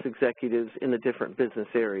business executives in the different business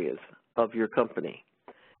areas of your company.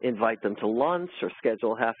 Invite them to lunch or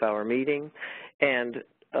schedule a half-hour meeting and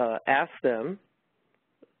ask them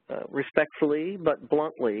respectfully but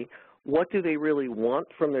bluntly, what do they really want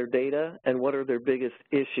from their data and what are their biggest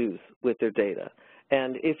issues with their data?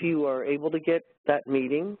 And if you are able to get that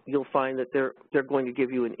meeting, you'll find that they're going to give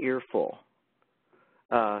you an earful,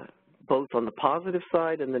 both on the positive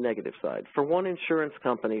side and the negative side. For one insurance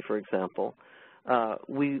company, for example,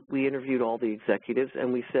 we interviewed all the executives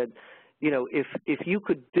and we said, you know, if you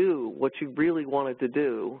could do what you really wanted to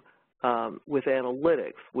do with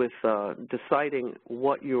analytics, with deciding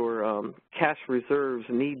what your cash reserves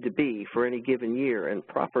need to be for any given year and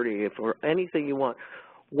property, or anything you want,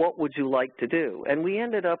 what would you like to do? And we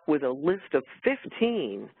ended up with a list of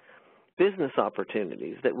 15 business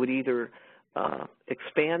opportunities that would either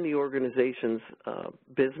expand the organization's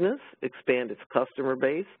business, expand its customer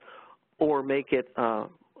base, or make it,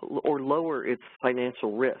 or lower its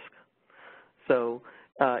financial risk. So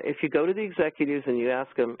if you go to the executives and you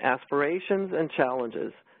ask them aspirations and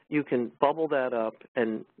challenges, you can bubble that up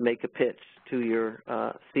and make a pitch to your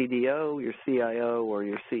CDO, your CIO, or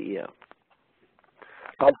your CEO.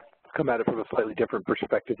 I'll come at it from a slightly different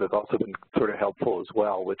perspective that's also been sort of helpful as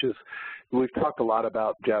well, which is we've talked a lot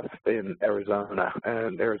about Jeff in Arizona,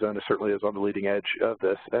 and Arizona certainly is on the leading edge of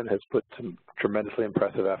this and has put some tremendously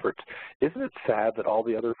impressive efforts. Isn't it sad that all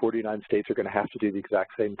the other 49 states are going to have to do the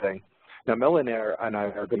exact same thing? Now, Melanie and I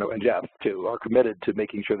are going to, and Jeff too, are committed to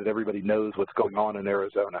making sure that everybody knows what's going on in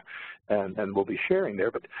Arizona, and we'll be sharing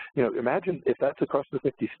there. But, you know, imagine if that's across the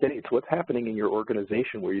 50 states, what's happening in your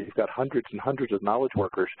organization where you've got hundreds and hundreds of knowledge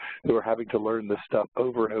workers who are having to learn this stuff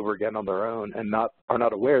over and over again on their own and are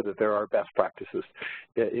not aware that there are best practices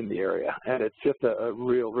in the area. And it's just a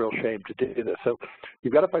real shame to do this. So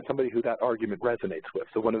you've got to find somebody who that argument resonates with.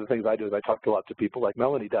 So one of the things I do is I talk to lots of people like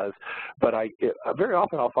Melanie does, but very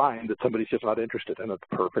often I'll find that somebody's just not interested, and it's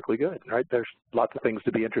perfectly good, right? There's lots of things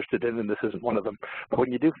to be interested in, and this isn't one of them. But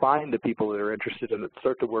when you do find the people that are interested in it,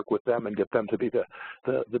 start to work with them and get them to be the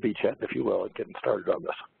beachhead, if you will, and getting started on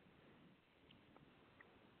this.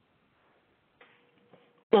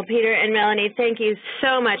 Well, Peter and Melanie, thank you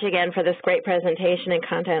so much again for this great presentation and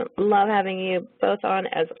content. Love having you both on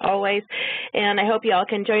as always. And I hope you all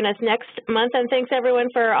can join us next month. And thanks everyone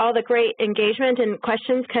for all the great engagement and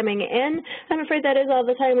questions coming in. I'm afraid that is all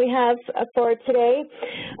the time we have for today.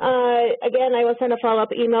 Again, I will send a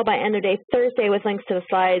follow-up email by end of day Thursday with links to the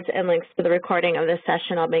slides and links to the recording of this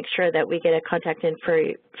session. I'll make sure that we get a contact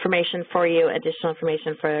information for you, additional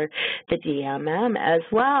information for the DMM as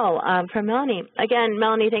well. From Melanie. Again,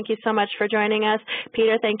 Melanie, thank you so much for joining us.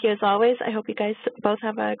 Peter, thank you as always. I hope you guys both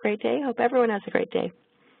have a great day. I hope everyone has a great day.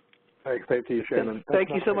 Thanks. Same to you, Shannon. Thank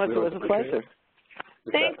you so much. It was a pleasure.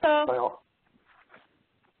 Thanks, all. Bye all.